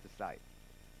site to site.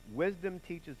 Wisdom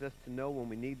teaches us to know when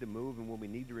we need to move and when we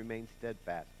need to remain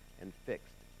steadfast and fixed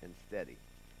and steady.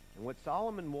 And what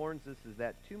Solomon warns us is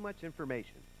that too much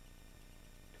information,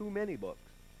 too many books,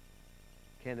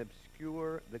 can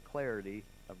obscure the clarity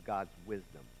of God's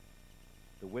wisdom.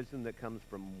 The wisdom that comes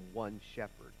from one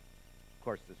shepherd. Of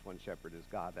course, this one shepherd is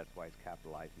God. That's why it's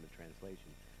capitalized in the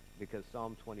translation. Because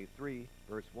Psalm 23,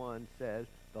 verse 1 says,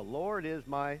 "The Lord is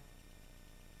my..."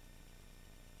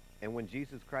 And when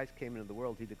Jesus Christ came into the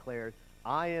world, he declared,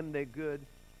 "I am the good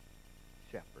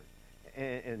shepherd."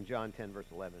 And John 10, verse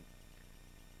 11.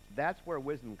 That's where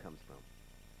wisdom comes from.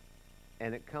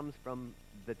 And it comes from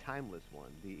the timeless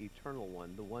one, the eternal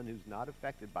one, the one who's not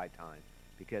affected by time,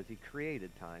 because he created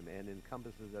time and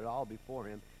encompasses it all before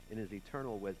him in his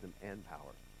eternal wisdom and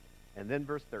power. And then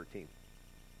verse 13,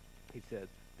 he says,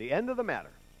 "The end of the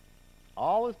matter,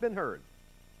 all has been heard.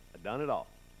 I've done it all."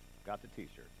 Got the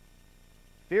t-shirt.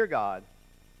 "Fear God,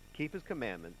 keep his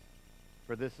commandments,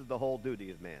 for this is the whole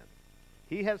duty of man.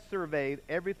 He has surveyed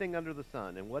everything under the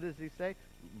sun." And what does he say?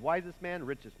 Wisest man,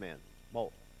 richest man,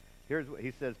 both. Here's what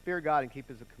he says: fear God and keep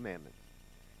his commandments.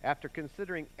 After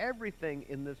considering everything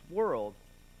in this world,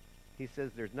 he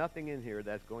says there's nothing in here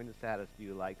that's going to satisfy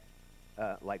you like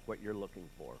what you're looking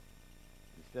for.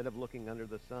 Instead of looking under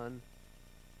the sun,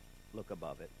 look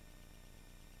above it.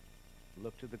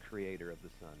 Look to the creator of the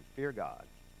sun. Fear God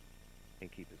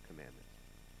and keep his commandments.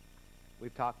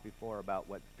 We've talked before about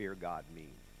what fear God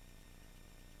means.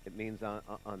 It means,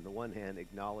 on the one hand,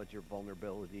 acknowledge your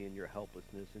vulnerability and your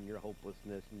helplessness and your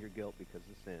hopelessness and your guilt because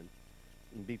of sin.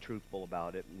 and be truthful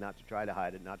about it, not to try to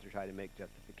hide it, not to try to make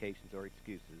justifications or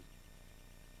excuses,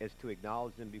 is to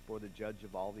acknowledge them before the judge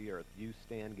of all the earth. You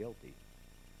stand guilty.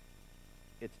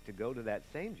 It's to go to that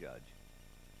same judge,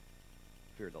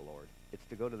 fear the Lord. It's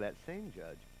to go to that same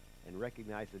judge and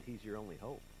recognize that he's your only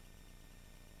hope,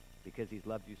 because he's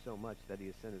loved you so much that he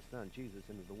has sent his son, Jesus,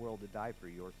 into the world to die for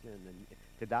your sin, and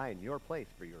to die in your place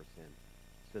for your sin,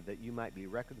 so that you might be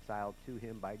reconciled to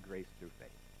him by grace through faith.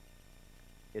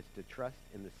 It's to trust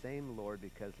in the same Lord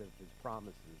because of his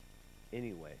promises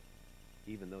anyway,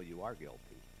 even though you are guilty.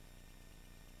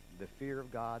 The fear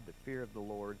of God, the fear of the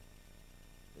Lord,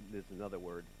 is another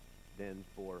word then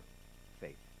for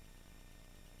faith.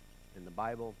 And the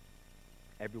Bible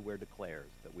everywhere declares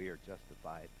that we are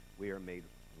justified. We are made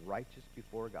righteous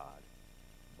before God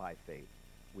by faith.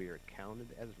 We are counted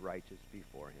as righteous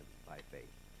before him by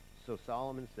faith. So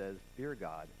Solomon says, fear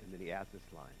God, and then he adds this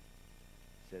line.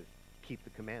 He says, keep the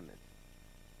commandments.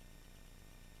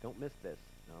 Don't miss this.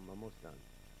 No, I'm almost done.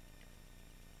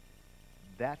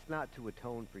 That's not to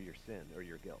atone for your sin or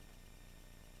your guilt.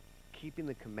 Keeping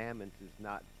the commandments is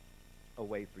not a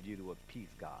way for you to appease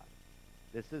God.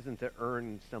 This isn't to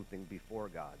earn something before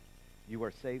God. You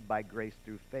are saved by grace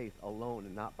through faith alone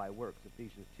and not by works.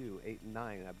 Ephesians 2, 8 and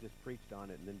 9. I've just preached on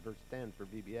it. And then verse 10 for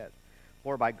VBS.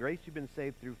 For by grace you've been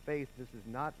saved through faith. This is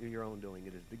not your own doing.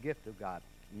 It is the gift of God,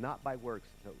 not by works,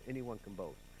 so anyone can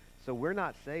boast. So we're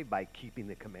not saved by keeping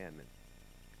the commandments.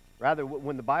 Rather,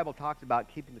 when the Bible talks about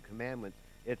keeping the commandments,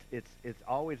 it's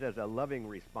always as a loving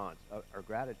response or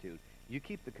gratitude. You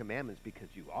keep the commandments because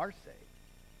you are saved,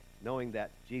 knowing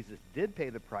that Jesus did pay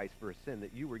the price for a sin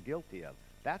that you were guilty of.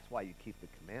 That's why you keep the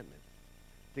commandments.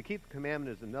 To keep the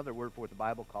commandment is another word for what the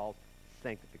Bible calls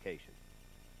sanctification.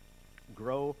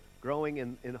 Growing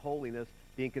in holiness,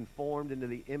 being conformed into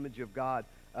the image of God,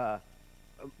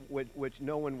 which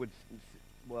no one would...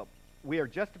 Well, we are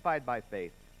justified by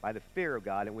faith, by the fear of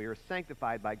God, and we are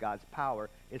sanctified by God's power.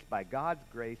 It's by God's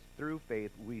grace, through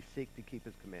faith, we seek to keep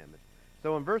his commandments.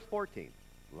 So in verse 14,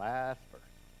 last verse,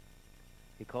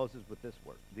 he closes with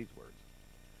these words.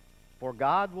 For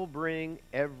God will bring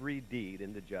every deed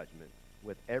into judgment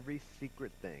with every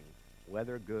secret thing,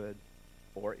 whether good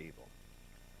or evil.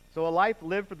 So a life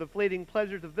lived for the fleeting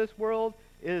pleasures of this world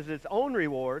is its own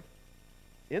reward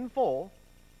in full,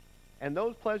 and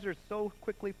those pleasures so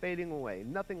quickly fading away.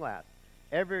 Nothing lasts.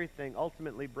 Everything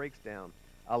ultimately breaks down.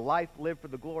 A life lived for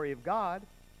the glory of God,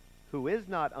 who is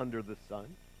not under the sun.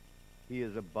 He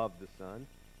is above the sun.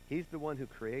 He's the one who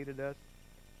created us,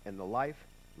 and the life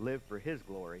lived for his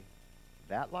glory.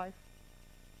 That life,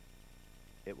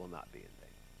 it will not be in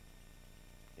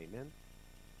vain. Amen?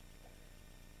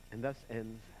 And thus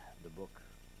ends the book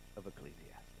of Ecclesiastes.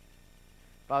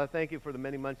 Father, thank you for the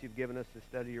many months you've given us to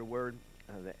study your word,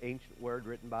 the ancient word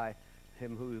written by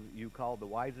him who you called the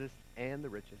wisest and the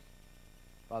richest.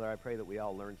 Father, I pray that we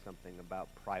all learn something about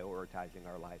prioritizing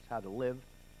our lives, how to live,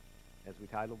 as we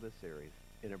titled this series,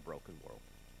 in a broken world.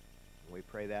 And we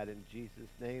pray that in Jesus'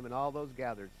 name, and all those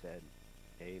gathered said,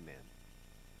 amen.